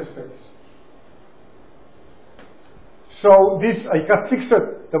parameter space. So this, I have fixed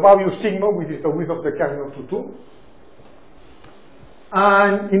the value sigma, which is the width of the kernel to 2.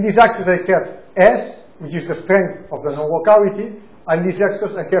 And in this axis I have S, which is the strength of the non-locality, and this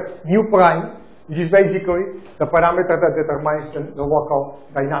axis I have mu prime, which is basically the parameter that determines the local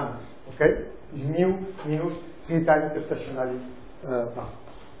dynamics. Okay? Is mu minus 3 times the stationary power.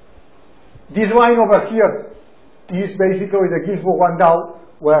 This line over here is basically the Ginzburg-Landau,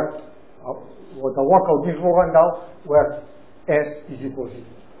 where or the local Ginzburg-Landau, where S is equal to 0.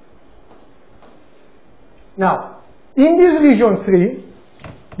 Now, in this region 3,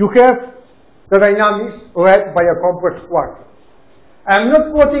 you have the dynamics led by a complex quartet. I'm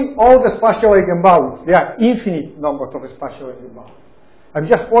not plotting all the spatial eigenvalues. There are infinite numbers of spatial eigenvalues. I'm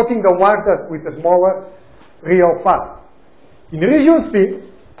just plotting the ones that with a smaller real part. In region 3,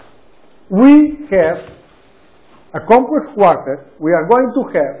 we have a complex quartet. We are going to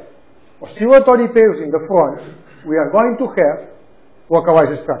have oscillatory pairs in the front. We are going to have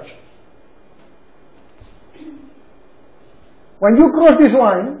localized structure. When you cross this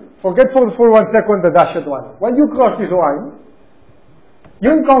line, forget for 1 second the dashed line. When you cross this line,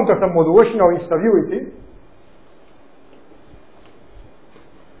 you encounter some modulational instability,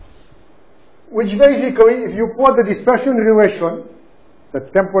 which basically, if you plot the dispersion relation, the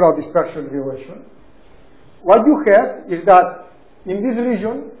temporal dispersion relation, what you have is that in this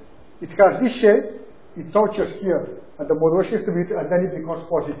region, it has this shape, it touches here at the modulation stability, and then it becomes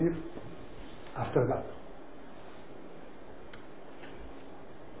positive after that.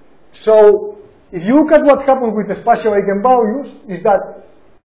 So, if you look at what happens with the spatial eigenvalues, is that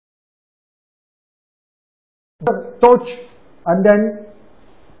they touch and then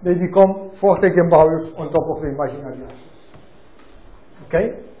they become fourth eigenvalues on top of the imaginary axis.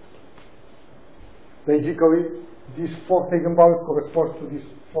 Okay? Basically, these fourth eigenvalues corresponds to these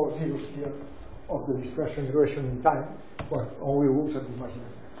 4 zeros here of the dispersion relation in time, but only looks at the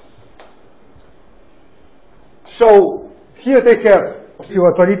imaginary axis. So, here they have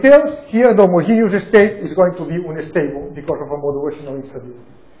oscillatory tails. Here the homogeneous state is going to be unstable because of a modulational instability.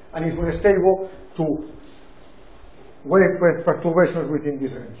 And it's unstable to wave perturbations within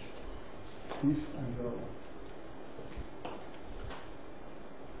this range. This and the other.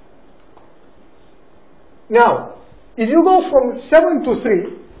 Now, if you go from 7 to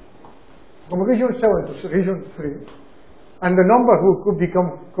 3, from region 7 to region 3, and the numbers could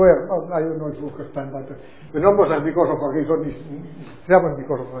become clear. Oh, I don't know if we'll have time, but the numbers are because of a reason, is 7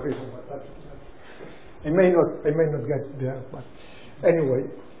 because of a reason, but that's I may not get there, but anyway.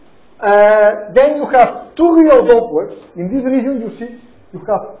 Then you have 2 real Dopplers. In this region, you see, you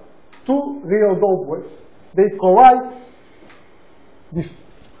have 2 real Dopplers. They collide,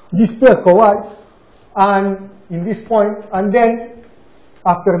 this pair collides, and in this point, and then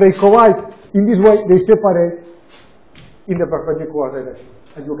after they collide in this way, they separate in the perpendicular direction,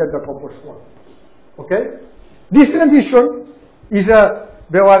 and you get the complex quartet. Okay? This transition is a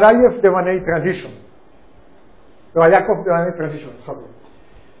Belayaev-Devaney transition. Belayaev-Devaney transition, sorry.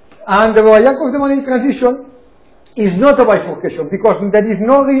 And the Belayaev-Devaney transition is not a bifurcation because there is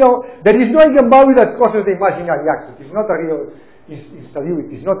no eigenvalue that crosses the imaginary axis. It's not a real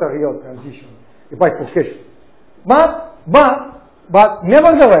instability. It's not a real transition, a bifurcation. But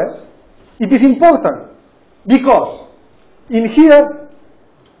nevertheless, it is important because in here,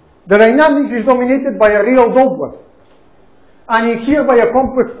 the dynamics is dominated by a real Doppler, and in here by a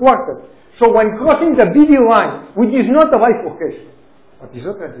complex quartet. So when crossing the BD line, which is not a bifurcation, but is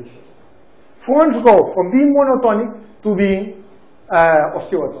a transition, fronts go from being monotonic to being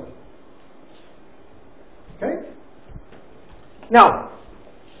oscillatory. Okay? Now,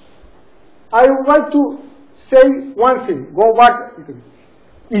 I would like to say one thing. Go back.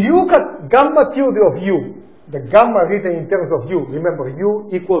 If you look at gamma tilde of U, the gamma written in terms of U, remember U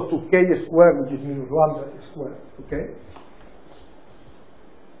equal to K squared, which is minus lambda squared, okay?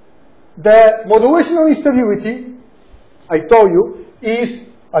 The modulational instability, I told you, is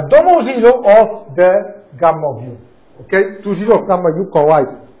a double zero of the gamma of U, okay? 2 zeros of gamma U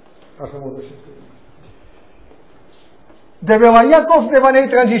collide as a modulation instability. The Belayaev-Devaney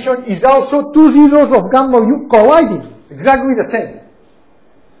transition is also 2 zeros of gamma U colliding, exactly the same.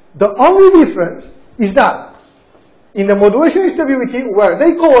 The only difference is that in the modulation instability, where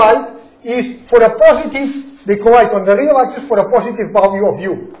they collide is for a positive, they collide on the real axis for a positive value of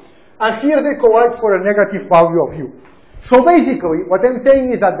U. And here they collide for a negative value of U. So basically, what I'm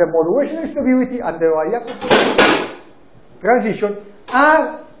saying is that the modulation instability and the Belayaev transition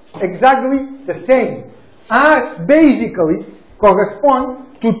are exactly the same, are basically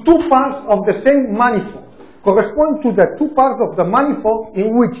correspond to 2 parts of the same manifold, correspond to the 2 parts of the manifold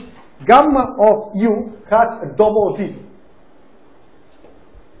in which gamma of U has a double zero.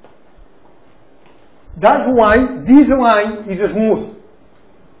 That's why this line is smooth.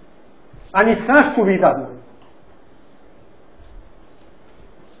 And it has to be that way.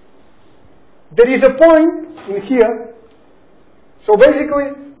 There is a point in here. So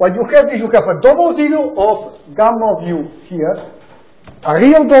basically, what you have is you have a double zero of gamma of U here. a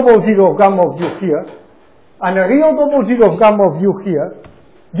real double zero of gamma of u here, and a real double zero of gamma of u here.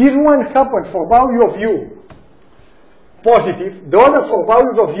 This one happens for value of u positive, the other for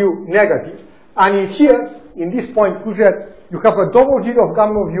values of u negative, and in here, in this point qz, you have a double zero of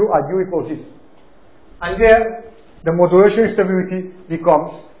gamma of u at u equals 0. And there, the modulation stability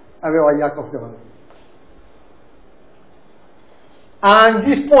becomes a Vevaillac of the value. And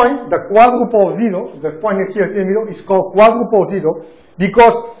this point, the quadruple zero, the point here in the middle, is called quadruple zero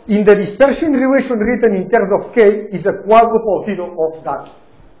because in the dispersion relation written in terms of k is the quadruple zero of that.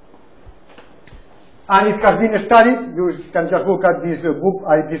 And it has been studied. You can just look at this book,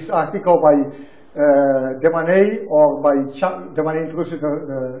 this article by Demanet or by Demanet introduced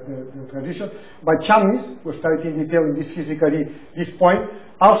the transition by Chamnis, who studied in detail in this physically this point.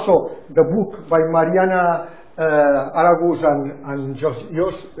 Also, the book by Mariana Aragus and Jos,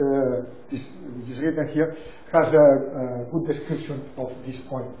 this is written here, has a good description of this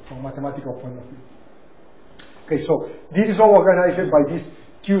point from a mathematical point of view. Okay, so this is all organized by this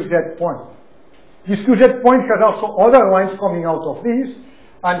QZ point. This QZ point has also other lines coming out of this,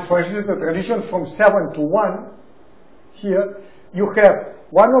 and for instance, the transition from 7 to 1, here, you have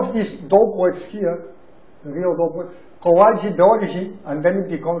one of these doublettes here, the real doublet, collides with the origin, and then it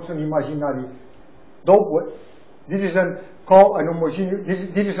becomes an imaginary doublet. This is called an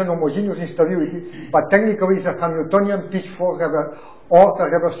homogeneous. This is an homogeneous instability, but technically it's a Hamiltonian pitchfork or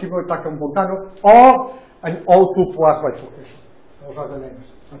a reversible Taccam-Bolzano or an O2 plus bifurcation. Those are the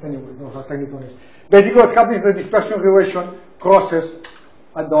names. But anyway, those are technical names. Basically, what happens is the dispersion relation crosses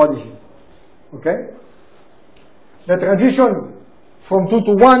at the origin. Okay? The transition from 2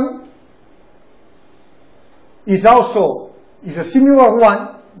 to 1 is also a similar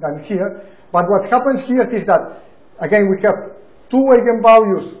one than here, but what happens here is that again we have two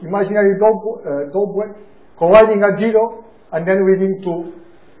eigenvalues, imaginary doublet, colliding at 0 and then leading to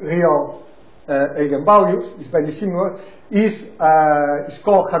real eigenvalues. It's very similar. It's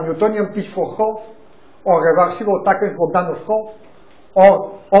called Hamiltonian pitchfork half or reversible Taccam-Bolzano half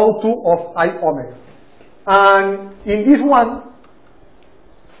or O2 of I omega. And in this one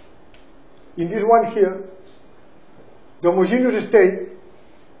here, the homogeneous state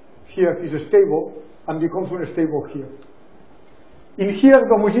here is stable and becomes unstable here. In here, the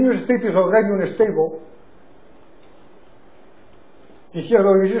homogeneous state is already unstable. In here, the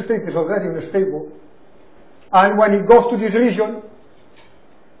homogeneous state is already unstable. And when it goes to this region,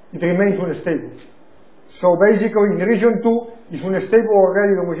 it remains unstable. So basically, in region 2, it's unstable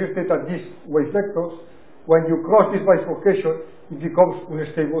already, the homogeneous state at these wave vectors. When you cross this bifurcation, it becomes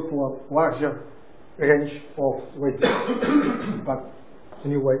unstable to a larger range of wave vectors. But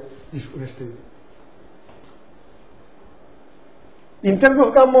anyway, it's unstable. In terms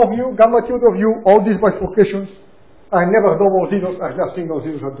of gamma tilde of u, all these bifurcations are never double zeros, are just single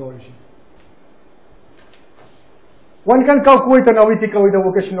zeros at the origin. One can calculate analytically the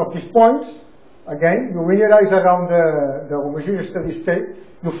location of these points. Again, you linearize around the homogeneous steady state.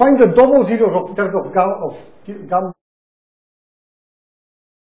 You find the double zeros in terms of gamma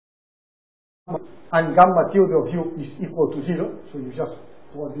and gamma tilde of u is equal to 0. So you just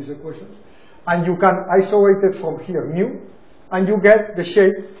plot these equations. And you can isolate it from here, mu, and you get the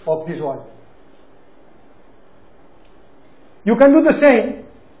shape of this one. You can do the same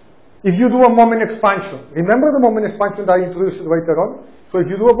if you do a moment expansion. Remember the moment expansion that I introduced later on? So if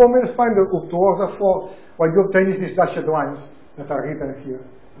you do a moment expansion up to order 4, what you obtain is these dashed lines that are written here.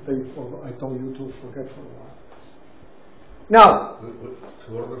 I told you to forget for a while. Now,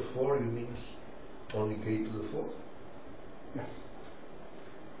 to order 4, you mean only k to the 4th?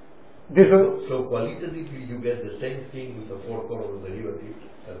 Yes. So qualitatively, you get the same thing with the 4th order derivative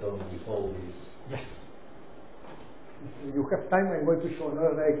that only with all these. Yes. If you have time, I'm going to show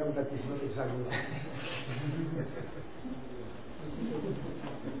another diagram that is not exactly like this.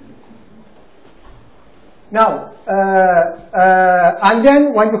 Now, and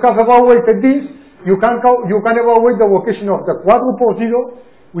then when you have evaluated this, you can evaluate the location of the quadruple zero,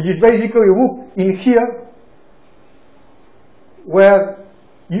 which is basically look in here where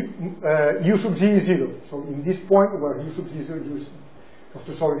u sub z is 0. So in this point where u sub z is 0, you have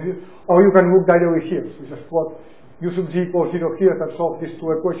to solve this, or you can look directly here. So just plot u sub z equals 0 here and solve these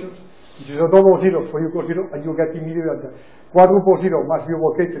two equations, which is a double zero for u equals 0, and you get immediately that the quadruple zero must be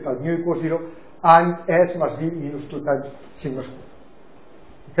located at mu equals 0, and h must be minus 2 times sigma squared.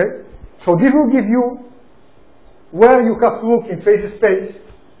 Okay? So this will give you where you have to look in phase space,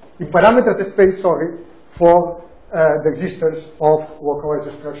 in parameter space, sorry, for the existence of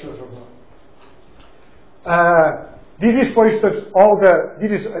localized structures or not. This is, for instance,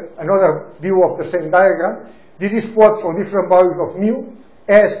 this is another view of the same diagram. This is plot for different values of mu,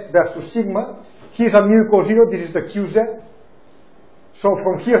 S versus sigma. Here's a mu equals 0, this is the QZ. So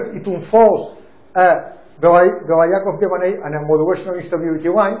from here it unfolds the Yakovlev and a modulation of instability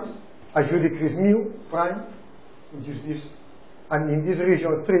lines as you decrease mu prime, which is this. And in this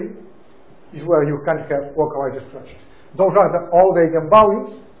region 3 is where you can have localized structures. Those are all the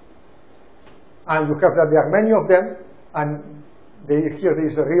eigenvalues, and you have that there are many of them, and here there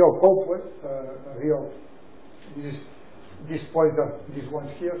is a real Colet, this pointer, these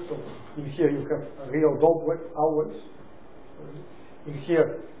ones here, so in here you have a real Colet always. In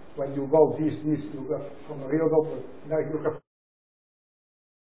here, when you go this, you have from a real Colet, now you have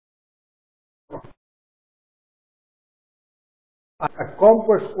a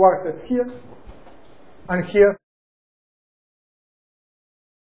complex quartet here, and here,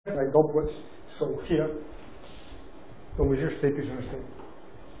 like doublets. So here, the measure state is unstable.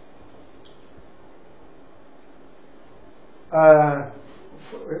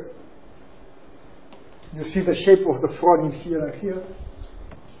 You see the shape of the front in here and here.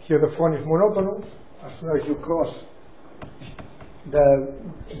 Here the front is monotonous. As soon as you cross the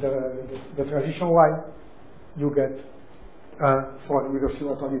transition line, you get front with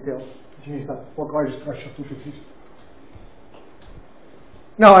oscillatory tails, which means that localized structure to exist.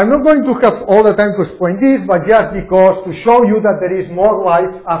 Now, I'm not going to have all the time to explain this, but just because to show you that there is more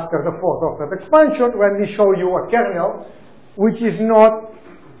light after the fourth order expansion, let me show you a kernel which is not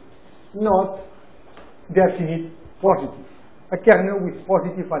definite positive. A kernel with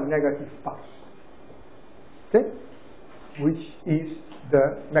positive and negative parts. Okay? Which is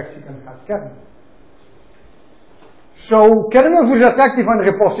the Mexican-hat kernel. So, kernels with attractive and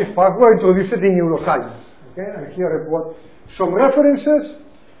repulsive parts were introduced in neuroscience. Okay? And here I brought some references,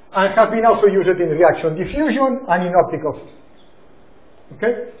 and have been also used in reaction diffusion and in optical systems.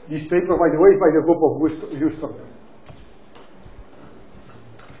 Okay? This paper, by the way, is by the group of Luster.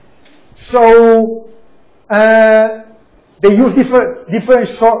 So, they use different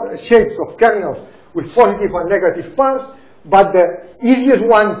shapes of kernels with positive and negative parts, but the easiest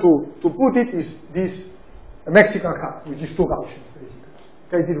one to put it is this Mexican-hat, which is 2 Gaussians, basically.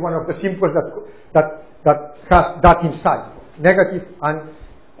 Okay? This is one of the simplest that has that inside, negative and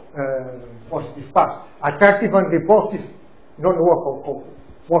positive parts. Attractive and repulsive, non-local,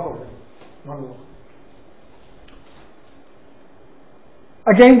 both of them, non-local.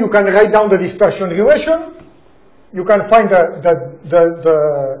 Again, you can write down the dispersion relation. You can find the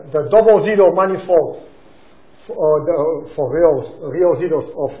double zero manifold for real zeros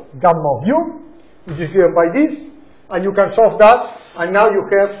of gamma of u, which is given by this, and you can solve that, and now you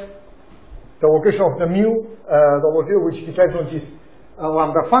have the location of the mu double zero, which depends on these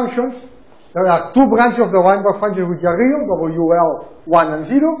lambda functions. There are 2 branches of the lambda function which are real, WL 1 and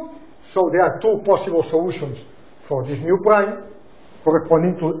 0. So there are 2 possible solutions for this mu prime,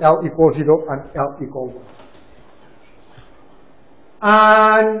 corresponding to L equals 0 and L equals 1.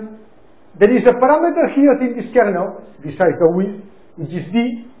 And there is a parameter here in this kernel, besides the width, which is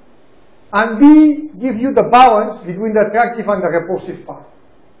B, and B gives you the balance between the attractive and the repulsive part.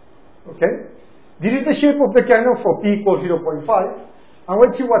 Okay? This is the shape of the kernel for P equals 0.5. And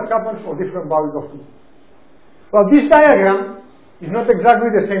let's see what happens for different values of P. Well, this diagram is not exactly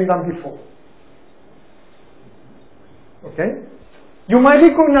the same than before. Okay? You might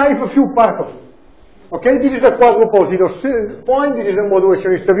recognize a few parts of it. Okay? This is the quadruple zero point, this is the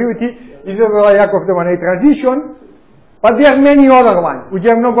modulation stability, this is the Yakovlev transition, but there are many other ones, which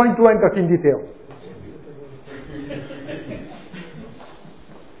I'm not going to enter in detail.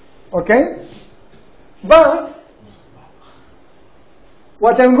 Okay? But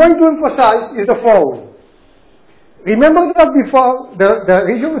what I'm going to emphasize is the following. Remember that before, the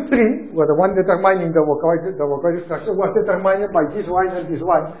region 3, where the one determining the localized structure, was determined by this line and this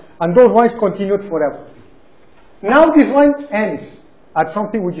line, and those lines continued forever. Now this line ends at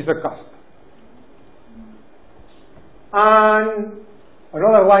something which is a cusp. And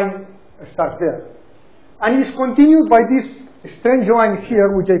another line starts there. And is continued by this strange line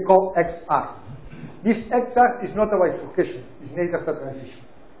here, which I call XR. This XR is not a bifurcation, it's neither a transition.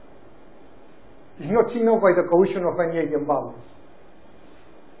 It's not signaled by the cohesion of any eigenvalues.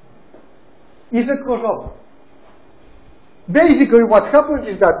 It's a crossover. Basically, what happens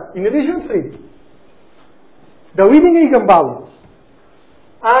is that in region 3, the leading eigenvalues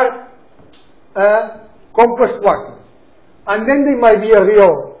are a complex quartet, and then they might be a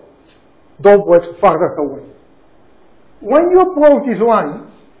real doublet farther away. When you approach this line,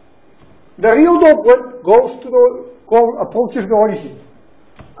 the real doublet approaches the origin.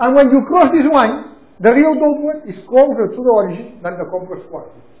 And when you cross this line, the real doublet is closer to the origin than the complex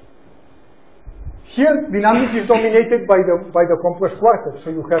quartet. Here, dynamics is dominated by the complex quartet, so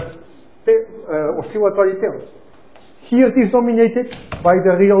you have oscillatory tails. Here it is dominated by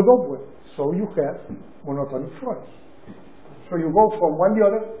the real doublet, so you have monotonic fronts. So you go from one to the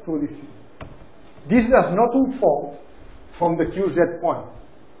other through this. This does not unfold from the QZ point.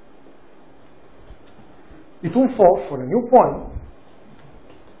 It unfolds for a new point,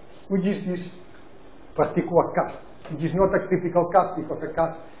 which is this particular cast, which is not a typical cast because a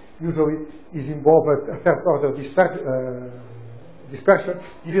cast usually is involved at a third order dispersion. This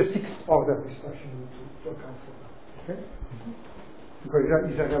is a sixth order dispersion to account for that. Okay? Because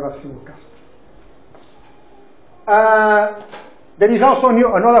it's a reversible cast. There is also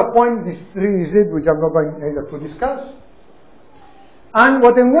another point, this 3Z, which I'm not going to discuss. And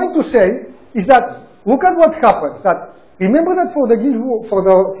what I'm going to say is that look at what happens. That remember that for the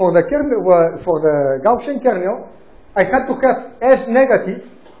Gaussian kernel, I had to have S negative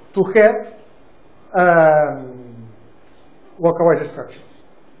to have localized structures,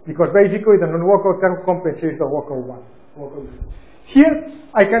 because basically the non-local term compensates the local one. Here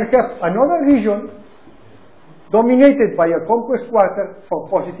I can have another region dominated by a complex quartet for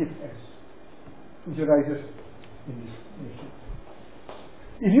positive S, which arises in this.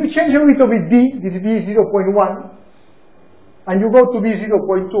 If you change a little bit B, this B is 0.1, and you go to B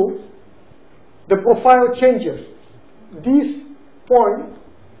 0.2, the profile changes. This point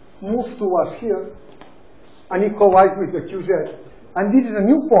moves towards here, and it collides with the QZ. And this is a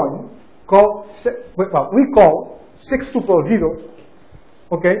new point called, we call 6/0,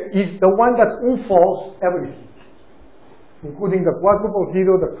 okay, is the one that unfolds everything, including the quadruple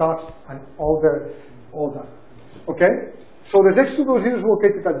zero, the cusp, and all that. Okay? So the x2 is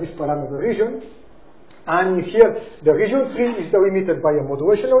located at this parameter region, and here the region 3 is delimited by a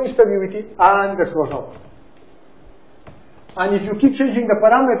modulational instability and the crossover. And if you keep changing the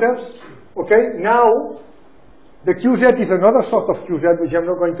parameters, okay, now the QZ is another sort of QZ, which I'm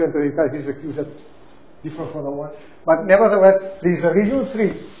not going to enter details. This is a QZ different from the one. But nevertheless, there is a region 3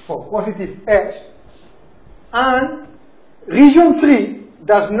 for positive S, and region 3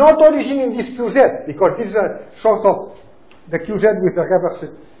 does not originate in this QZ, because this is a sort of the QZ with the reverse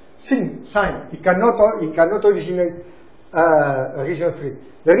sign. It cannot originate region 3.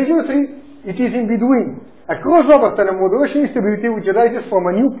 The region 3, it is in between a crossover and a modulation instability which arises from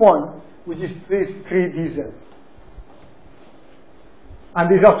a new point, which is this 3DZ. And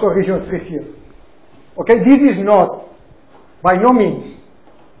there's also region 3 here. Okay, this is not, by no means,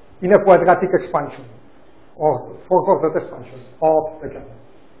 in a quadratic expansion or four-quarter expansion of the kernel.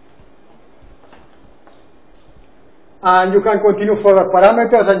 And you can continue further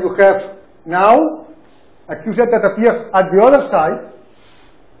parameters, and you have now a QZ that appears at the other side,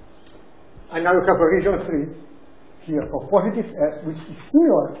 and now you have a region 3 here for positive S, which is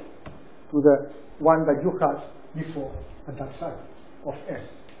similar to the one that you had before at that side of S.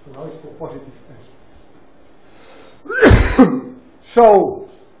 So now it's for positive S. So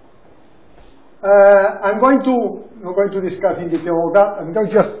I'm not going to discuss in detail all that. I'm going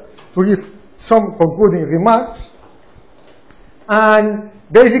just to give some concluding remarks. And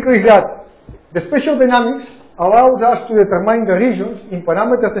basically that the spatial dynamics allows us to determine the regions in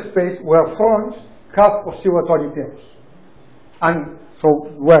parameter space where fronts have oscillatory tails, and so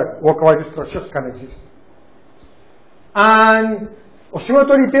where localized structures can exist. And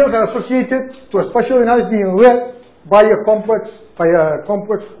oscillatory tails are associated to a spatial dynamics being led by a complex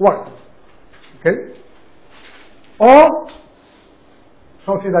quartet. Okay? Or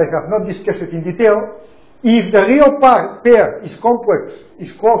something that I have not discussed in detail. If the real pair is complex,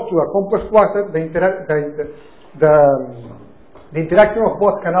 is close to a complex quartet, the interaction of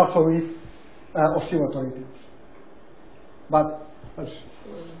both can also be oscillatory tails. But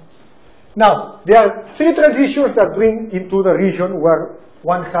now there are three transitions that bring into the region where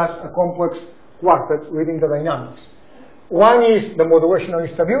one has a complex quartet within the dynamics. One is the modulational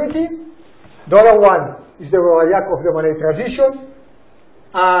instability. The other one is the Yakov-Devaney transition,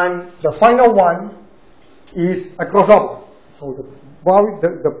 and the final one is a crossover. So the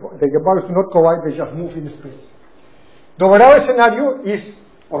values do not collide, they just move in space. The overall scenario is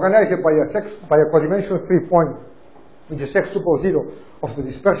organized by a codimension 3 point, which is x2.0 of the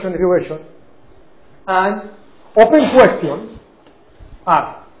dispersion relation. And open questions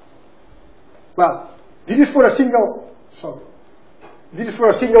are, well, this is for a single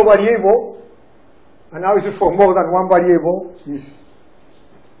variable, and now this is for more than one variable, is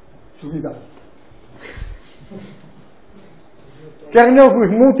to be done. Kernels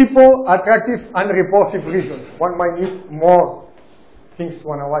with multiple attractive and repulsive regions. One might need more things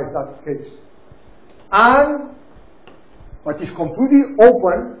to analyze that case. And what is completely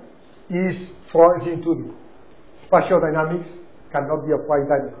open is thrown into the spatial dynamics cannot be applied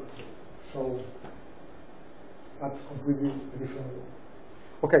dynamically. So that's completely a different way.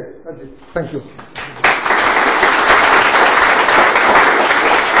 Okay, that's it. Thank you.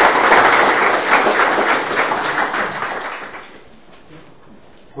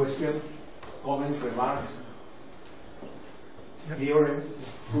 Questions, comments, remarks, theorems?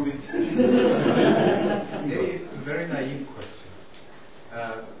 Very naive questions.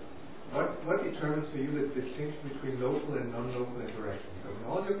 What determines for you the distinction between local and non-local interaction? Because in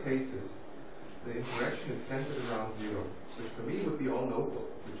all your cases, the interaction is centered around zero, which for me would be all local.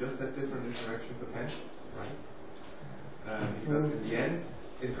 You just have different interaction potentials, right? Because in the end,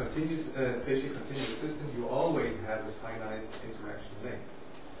 in spatially continuous systems, you always have a finite interaction length.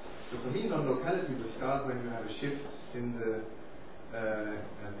 So for me, non-locality would start when you have a shift in the,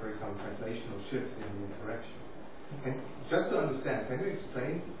 for example, translational shift in the interaction. And just to understand, can you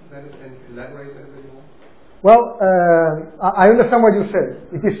explain that and elaborate that a bit more? Well, I understand what you said.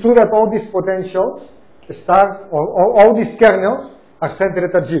 It is true that all these potentials start, or all these kernels are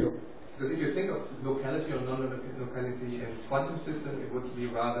centered at zero. Because if you think of locality or non-locality in quantum system, it would be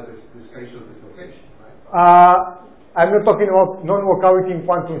rather the spatial dislocation, right? I'm not talking about non-locality in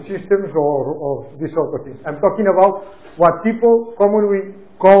quantum systems or this sort of thing. I'm talking about what people commonly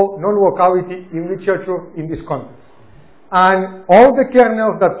call non-locality in literature in this context. And all the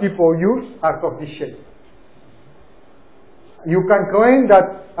kernels that people use are of this shape. You can claim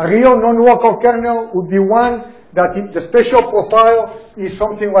that a real non-local kernel would be one that in the spatial profile is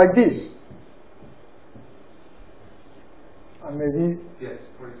something like this. And maybe yes,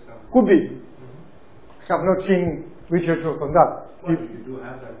 for example. Could be. I have not seen literature on that. Well, you do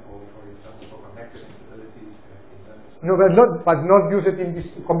have that for example, for convective instabilities. No, but not use it in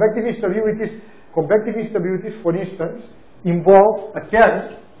this. Convective instabilities, for instance, involve a kernel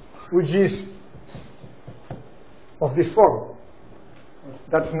which is of this form.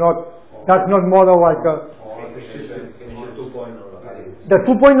 That's not model like a. The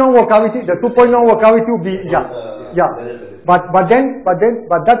two-point non-locality will be But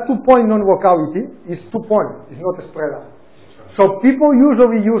that two-point non-locality is 2 point. It's not a spread out. So people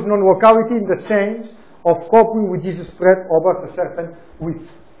usually use non-locality in the sense of coping which is spread over a certain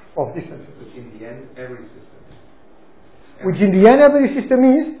width of distances. Which in the end every system is. Which in the end every system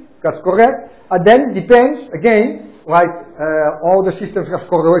is. That's correct. And then depends again. Like all the systems have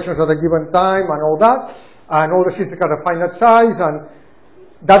correlations at a given time and all that, and all the systems have a finite size, and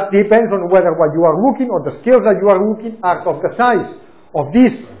that depends on whether what you are looking or the scales that you are looking are of the size of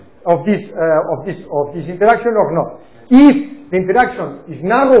this interaction or not. If the interaction is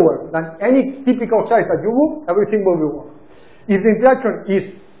narrower than any typical size that you look, everything will be wrong. If the interaction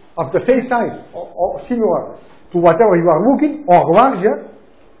is of the same size or similar to whatever you are looking or larger,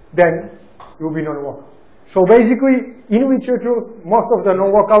 then it will be non-local. So basically, in literature, most of the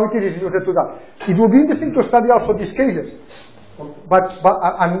non-locality is used to that. It will be interesting to study also these cases, but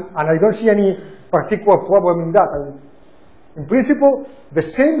I don't see any particular problem in that. In principle, the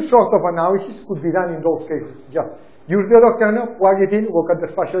same sort of analysis could be done in those cases. Just use the other kernel, plug it in, look at the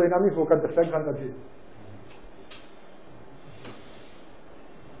spatial dynamics, look at the effects, and that's it.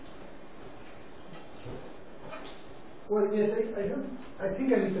 Well, yes, I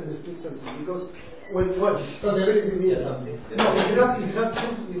think I misunderstood something because what? No, they really mean something. No, if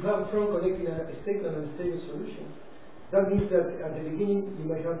you have from connecting a stable and unstable solution, that means that at the beginning you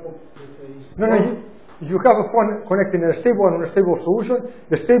might have, let's say. No. If you have a phone connecting a stable and unstable solution,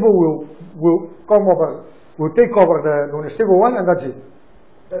 the stable will take over the unstable one, and that's it.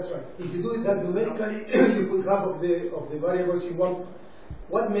 That's right. If you do it that numerically, you put half of the variables in one.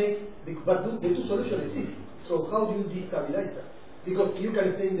 What makes? But the two solutions exist. So how do you destabilize that? Because you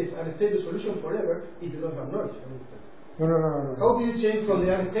can stay in the unstable solution forever if you don't have noise, for instance. No. How do you change from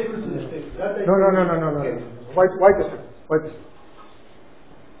the unstable to the stable? No. Wait a second.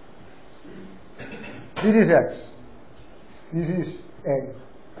 This is x. This is a.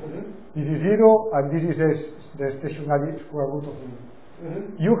 This is 0, and this is the stationary square root of 0.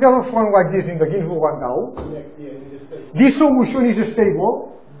 You have a form like this in the Ginsburg one now. This solution is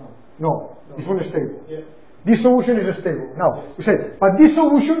stable. No, it's unstable. Yeah. This solution is stable. Now, you say, but this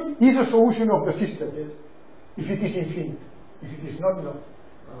solution is a solution of the system. Yes. If it is infinite. If it is not, no.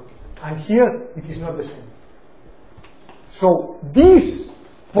 Okay. And here, it is not the same. So, this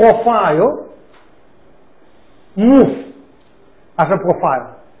profile moves as a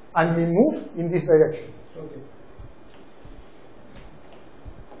profile, and we move in this direction. Okay.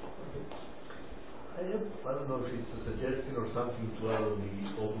 I don't know if it's a suggestion or something to add on the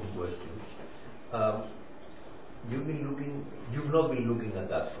open questions. You've not been looking at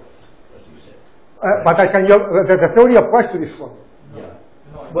that front. But I can the theory applies to this one. Yeah.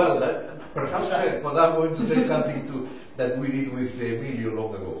 Well, perhaps what I'm going to say something that we did with Emilio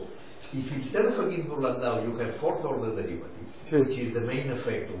long ago. If instead of a given Landau you have fourth order derivatives, which is the main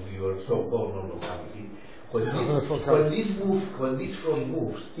effect of your so-called non-locality, when this front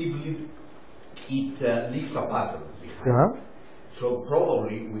moves, it leaves a pattern behind. Yeah. So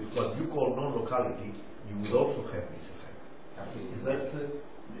probably with what you call non-locality, you would also have this effect. Is that?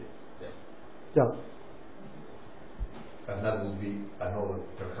 Yes. Yeah. And that would be another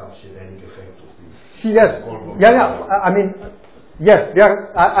perhaps genetic effect of this. See, yes. Yeah. I mean, yes.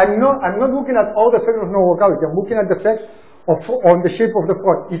 I'm not looking at all the effects of non-locality. I'm looking at the effects on the shape of the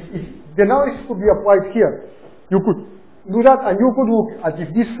front. If the analysis could be applied here, you could do that, and you could look at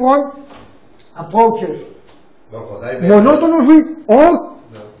if this front approaches monotonously or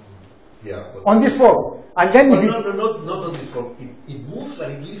on this form. And then not on this form. It moves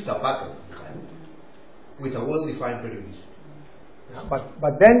and it leaves a pattern behind it with a well-defined periodicity. Yeah,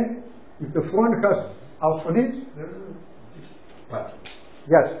 but then if the front has also this,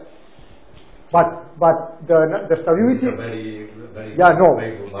 yes. But the stability. It's a very yeah, no,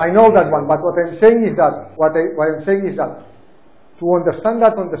 I know that one. But what I'm saying is that to understand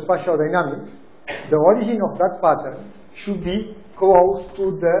that on the spatial dynamics, the origin of that pattern should be close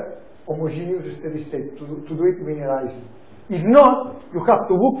to the homogeneous steady state to do it linearizing. If not, you have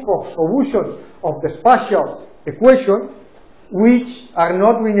to look for solutions of the spatial equation which are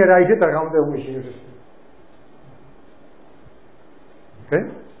not linearized around the homogeneous state. Okay?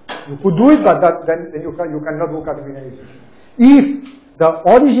 You could do it, but then you cannot look at linearization. If the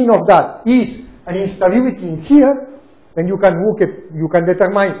origin of that is an instability in here, then you can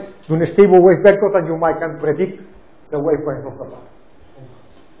determine in a stable wave vector that you can predict the wavelength of the pattern.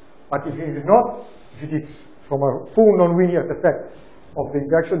 But if it is not, if it is from a full nonlinear effect of the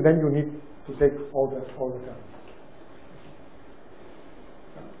interaction, then you need to take all the terms.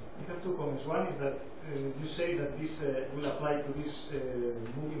 I have two comments. One is that you say that this will apply to this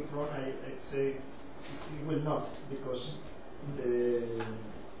moving front. I'd say it will not, because you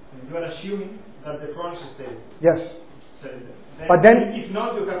are assuming that the front is stable. Yes. So but then, if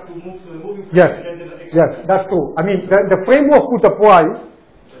not, you have to move to the moving front. Yes. Yes, that's true. I mean, the framework could apply.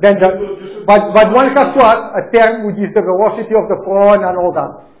 Then but one has to add a term which is the velocity of the front and all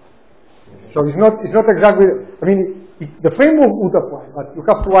that. So it's not exactly. I mean, the framework would apply, but you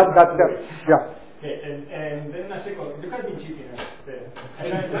have to add that term. Yeah. Okay, and then a second, you have been cheating.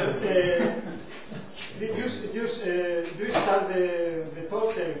 Do you start the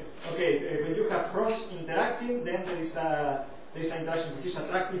thought? Okay, when you have fronts interacting, then there is an interaction which is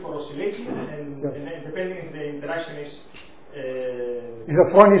attractive or oscillating, and then depending if the interaction is the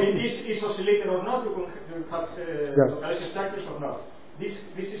front is oscillating or not, you have localized structures or not.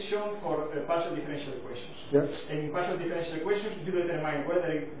 This is shown for partial differential equations. Yes. And in partial differential equations, you determine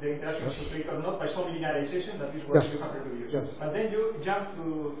whether the interaction is oscillating or not by some linearization. That is what you have reproduced. Yes. But then you jump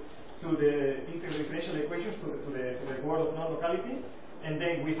to the interdifferential equations, to the word of non-locality, and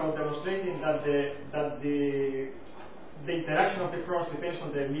then without demonstrating that the interaction of the fronts depends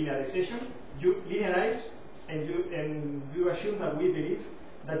on the linearization, you linearize and you assume that we believe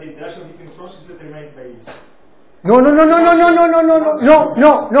that the interaction between fronts is determined by this. No. I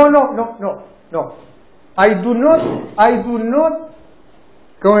do not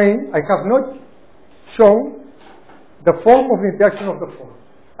claim, I have not shown the form of the interaction of the front.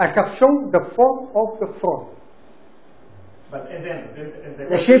 I have shown the form of the front. But and then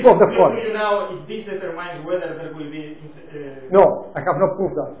the shape of the front. Do you now, if this determines whether there will be no, I have not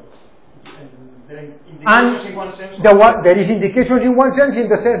proved that. And in one sense, there is indications in one sense, in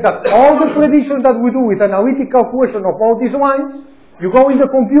the sense that all the predictions that we do with analytic calculation of all these lines, you go in the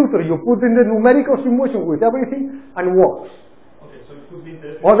computer, you put in the numerical simulation with everything, and works. Okay, so it could be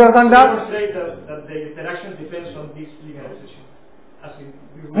interesting. Other than that, demonstrate that the interaction depends on this linearization.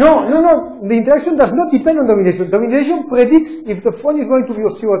 No. The interaction does not depend on the linearization. The linearization predicts if the front is going to be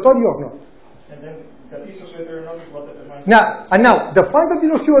oscillatory or not. And then that is oscillatory or not is what determines. Now, the fact that it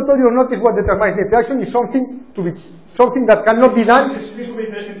is oscillatory or not is what determines the interaction. Is something that cannot be done.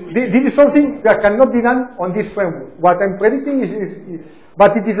 This is something that cannot be done on this framework. What I'm predicting is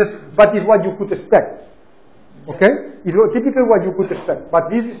what you could expect. Okay, it's typically what you could expect. But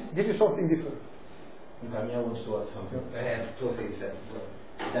this is something different. Camilla wants to add something. I have two things.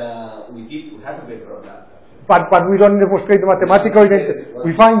 We have a paper on that. But we don't demonstrate the mathematical identity.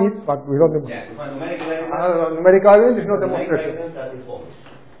 We find it, but we don't demonstrate. Yeah, we find numerical evidence. Numerical evidence is not demonstration. That is false.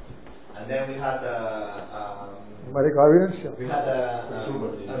 And then we had numerical evidence. Yeah. We had a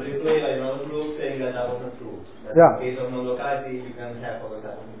replay by another group saying that was not true. That in case of non-locality, you can have other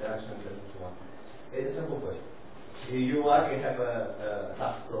type of interactions and so on. It's a simple question. You can have a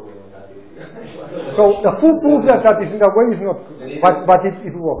tough problem on that area. So the full proof that that is in the way is not, but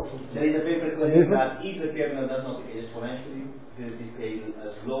it works. There is a paper claiming that if the kernel does not decay exponentially, the scale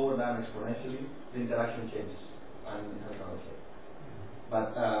is lower than exponentially, the interaction changes and it has another shape.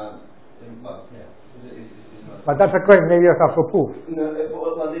 But well, yeah, it's not. But that's a claim. Maybe I have to proof. No,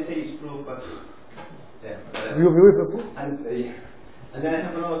 well, they say it's proof, but yeah. Do you believe the proof? And then I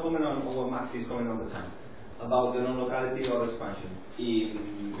have another comment on what Max is coming on the time about the non-locality or expansion.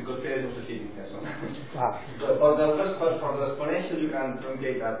 Because Pere is also cheating here. So. For the exponential, you can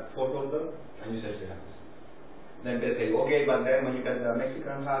truncate at fourth order, and you say it happens. Then they say, okay, but then when you get the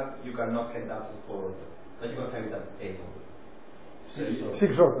Mexican-hat, you cannot get that at fourth order, but you can have it at eighth order.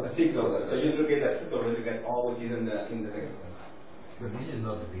 Sixth order. Sixth order. So you truncate at sixth order, you get all which is in the Mexican-hat. But this is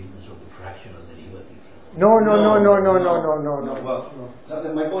not the business of the fractional derivative. No. Well,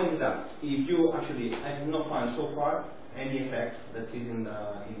 my point is that if you actually, I have not found so far any effect that is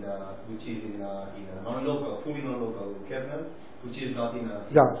which is in a non-local, fully non-local kernel, which is not in a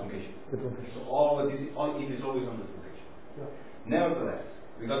truncation. So it is always on the truncation. Yeah. Nevertheless,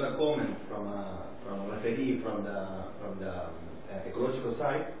 we got a comment from Pere from the ecological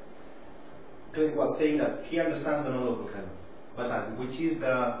side, saying that he understands the non-local kernel, but that which is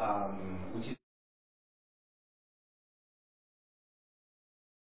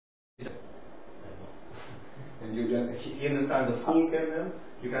and he understands the full kernel,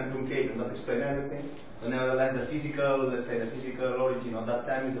 you can truncate and not explain everything, but nevertheless the physical origin of that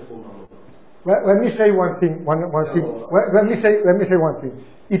time is the full non-local. Let me say one thing. Let me say one thing.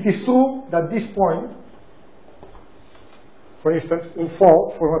 It is true that this point, for instance, will fall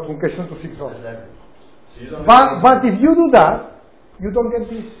from a truncation to 6 orders. Exactly. So but if you do that, you don't get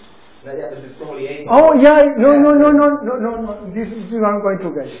this. Yeah, it's probably 8. Oh yeah, no. This is what I'm going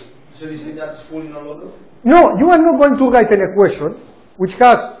to get. So you think that's fully non-local? No, you are not going to write an equation which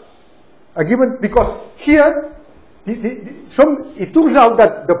has a given, because here, it turns out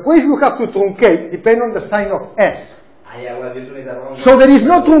that the place you have to truncate depends on the sign of S. Yeah, well, you're doing that wrong. So there is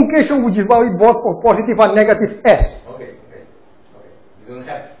no truncation which is valid both for positive and negative S. Okay. You don't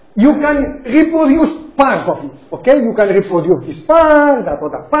have. You can reproduce parts of it, okay? You can reproduce this part, that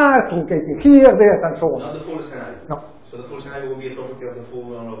other part, truncating here, there, and so on. Not the full scenario. No. So the full scenario will be a property of the full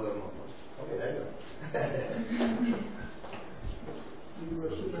non-local model. Okay, there you go. You were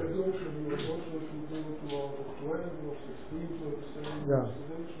super Gaussian, you were also to go to 12 or 16 for the same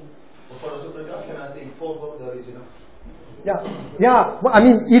oscillation. For the super Gaussian, I think 4 order is enough. Yeah. Well, I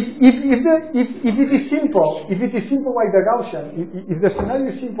mean, if it is simple, like the Gaussian, if the scenario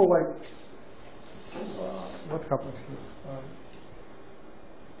is simple like, what happens here?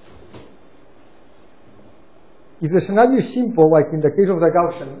 If the scenario is simple, like in the case of the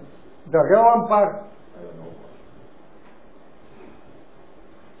Gaussian, the relevant part, I don't know.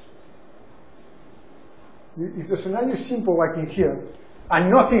 If the scenario is simple, like in here,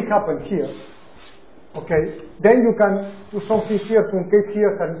 and nothing happened here, okay, then you can do something here, truncate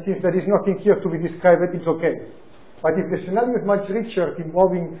here, and since there is nothing here to be described, it's okay. But if the scenario is much richer,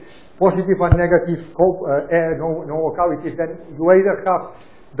 involving positive and negative no localities, then you either have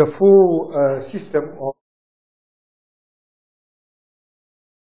the full system of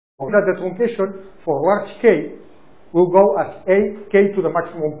that the truncation for large k will go as a k to the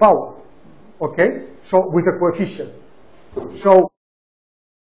maximum power. Okay? So with a coefficient. So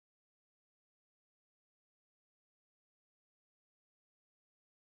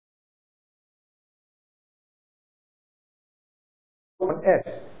S,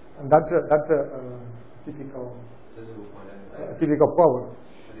 and that's a typical problem.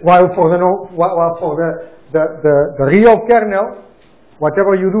 While for the real kernel,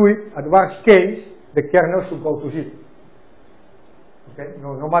 whatever you do it, at large case, the kernel should go to 0. Okay?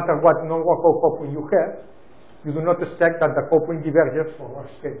 No matter what non-local coupling you have, you do not expect that the coupling diverges for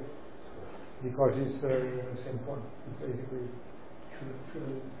large scale, because it's the same point. It's basically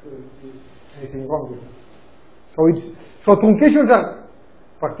shouldn't be anything wrong with it. So truncations are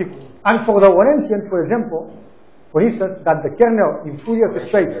particular. And for the Lorentzian, for example, for instance, that the kernel in Fourier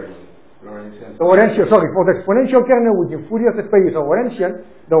space, for the exponential kernel which in Fourier space is a Lorentzian,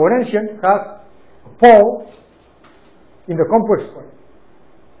 the Lorentzian has a pole in the complex point.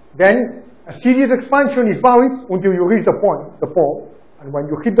 Then a series expansion is valid until you reach the pole, and when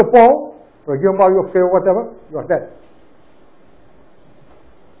you hit the pole, for a given value of k or whatever, you are dead.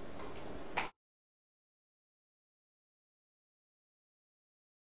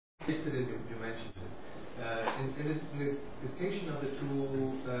 You mentioned it. In the distinction of the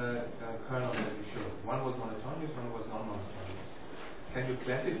two kernels that you showed, one was monotonous, one was non-monotonous. can you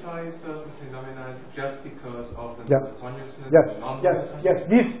classify certain phenomena just because of the Yeah. conjunctness? Yes.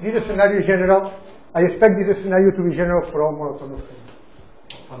 This scenario is general. I expect this scenario to be general for all monotonous kernels.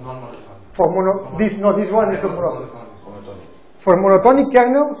 For non-monotonic. This one is the monotonic. For monotonic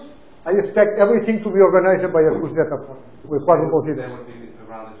kernels, I expect everything to be organized by a good data point with quadruple They zeros. would be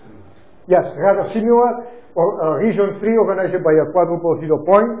rather similar. Yes, rather similar. Or region 3 organized by a quadruple 0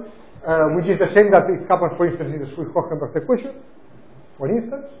 point, which is the same that it happens, for instance, in the Swiss-Hochtenberg equation, for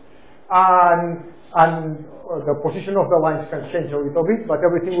instance. And the position of the lines can change a little bit, but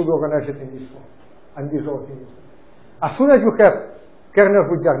everything will be organized in this form. And this whole thing. As soon as you have kernels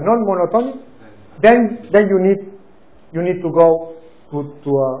which are non-monotonic, then you need to go to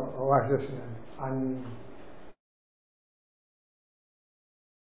a larger scenario. And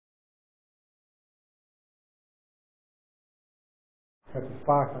that is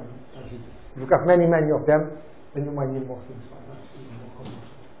part, and if you have many of them, then you might need more things, but that's more complex.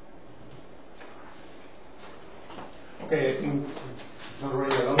 Okay, I think it's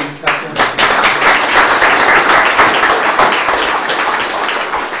already a long discussion.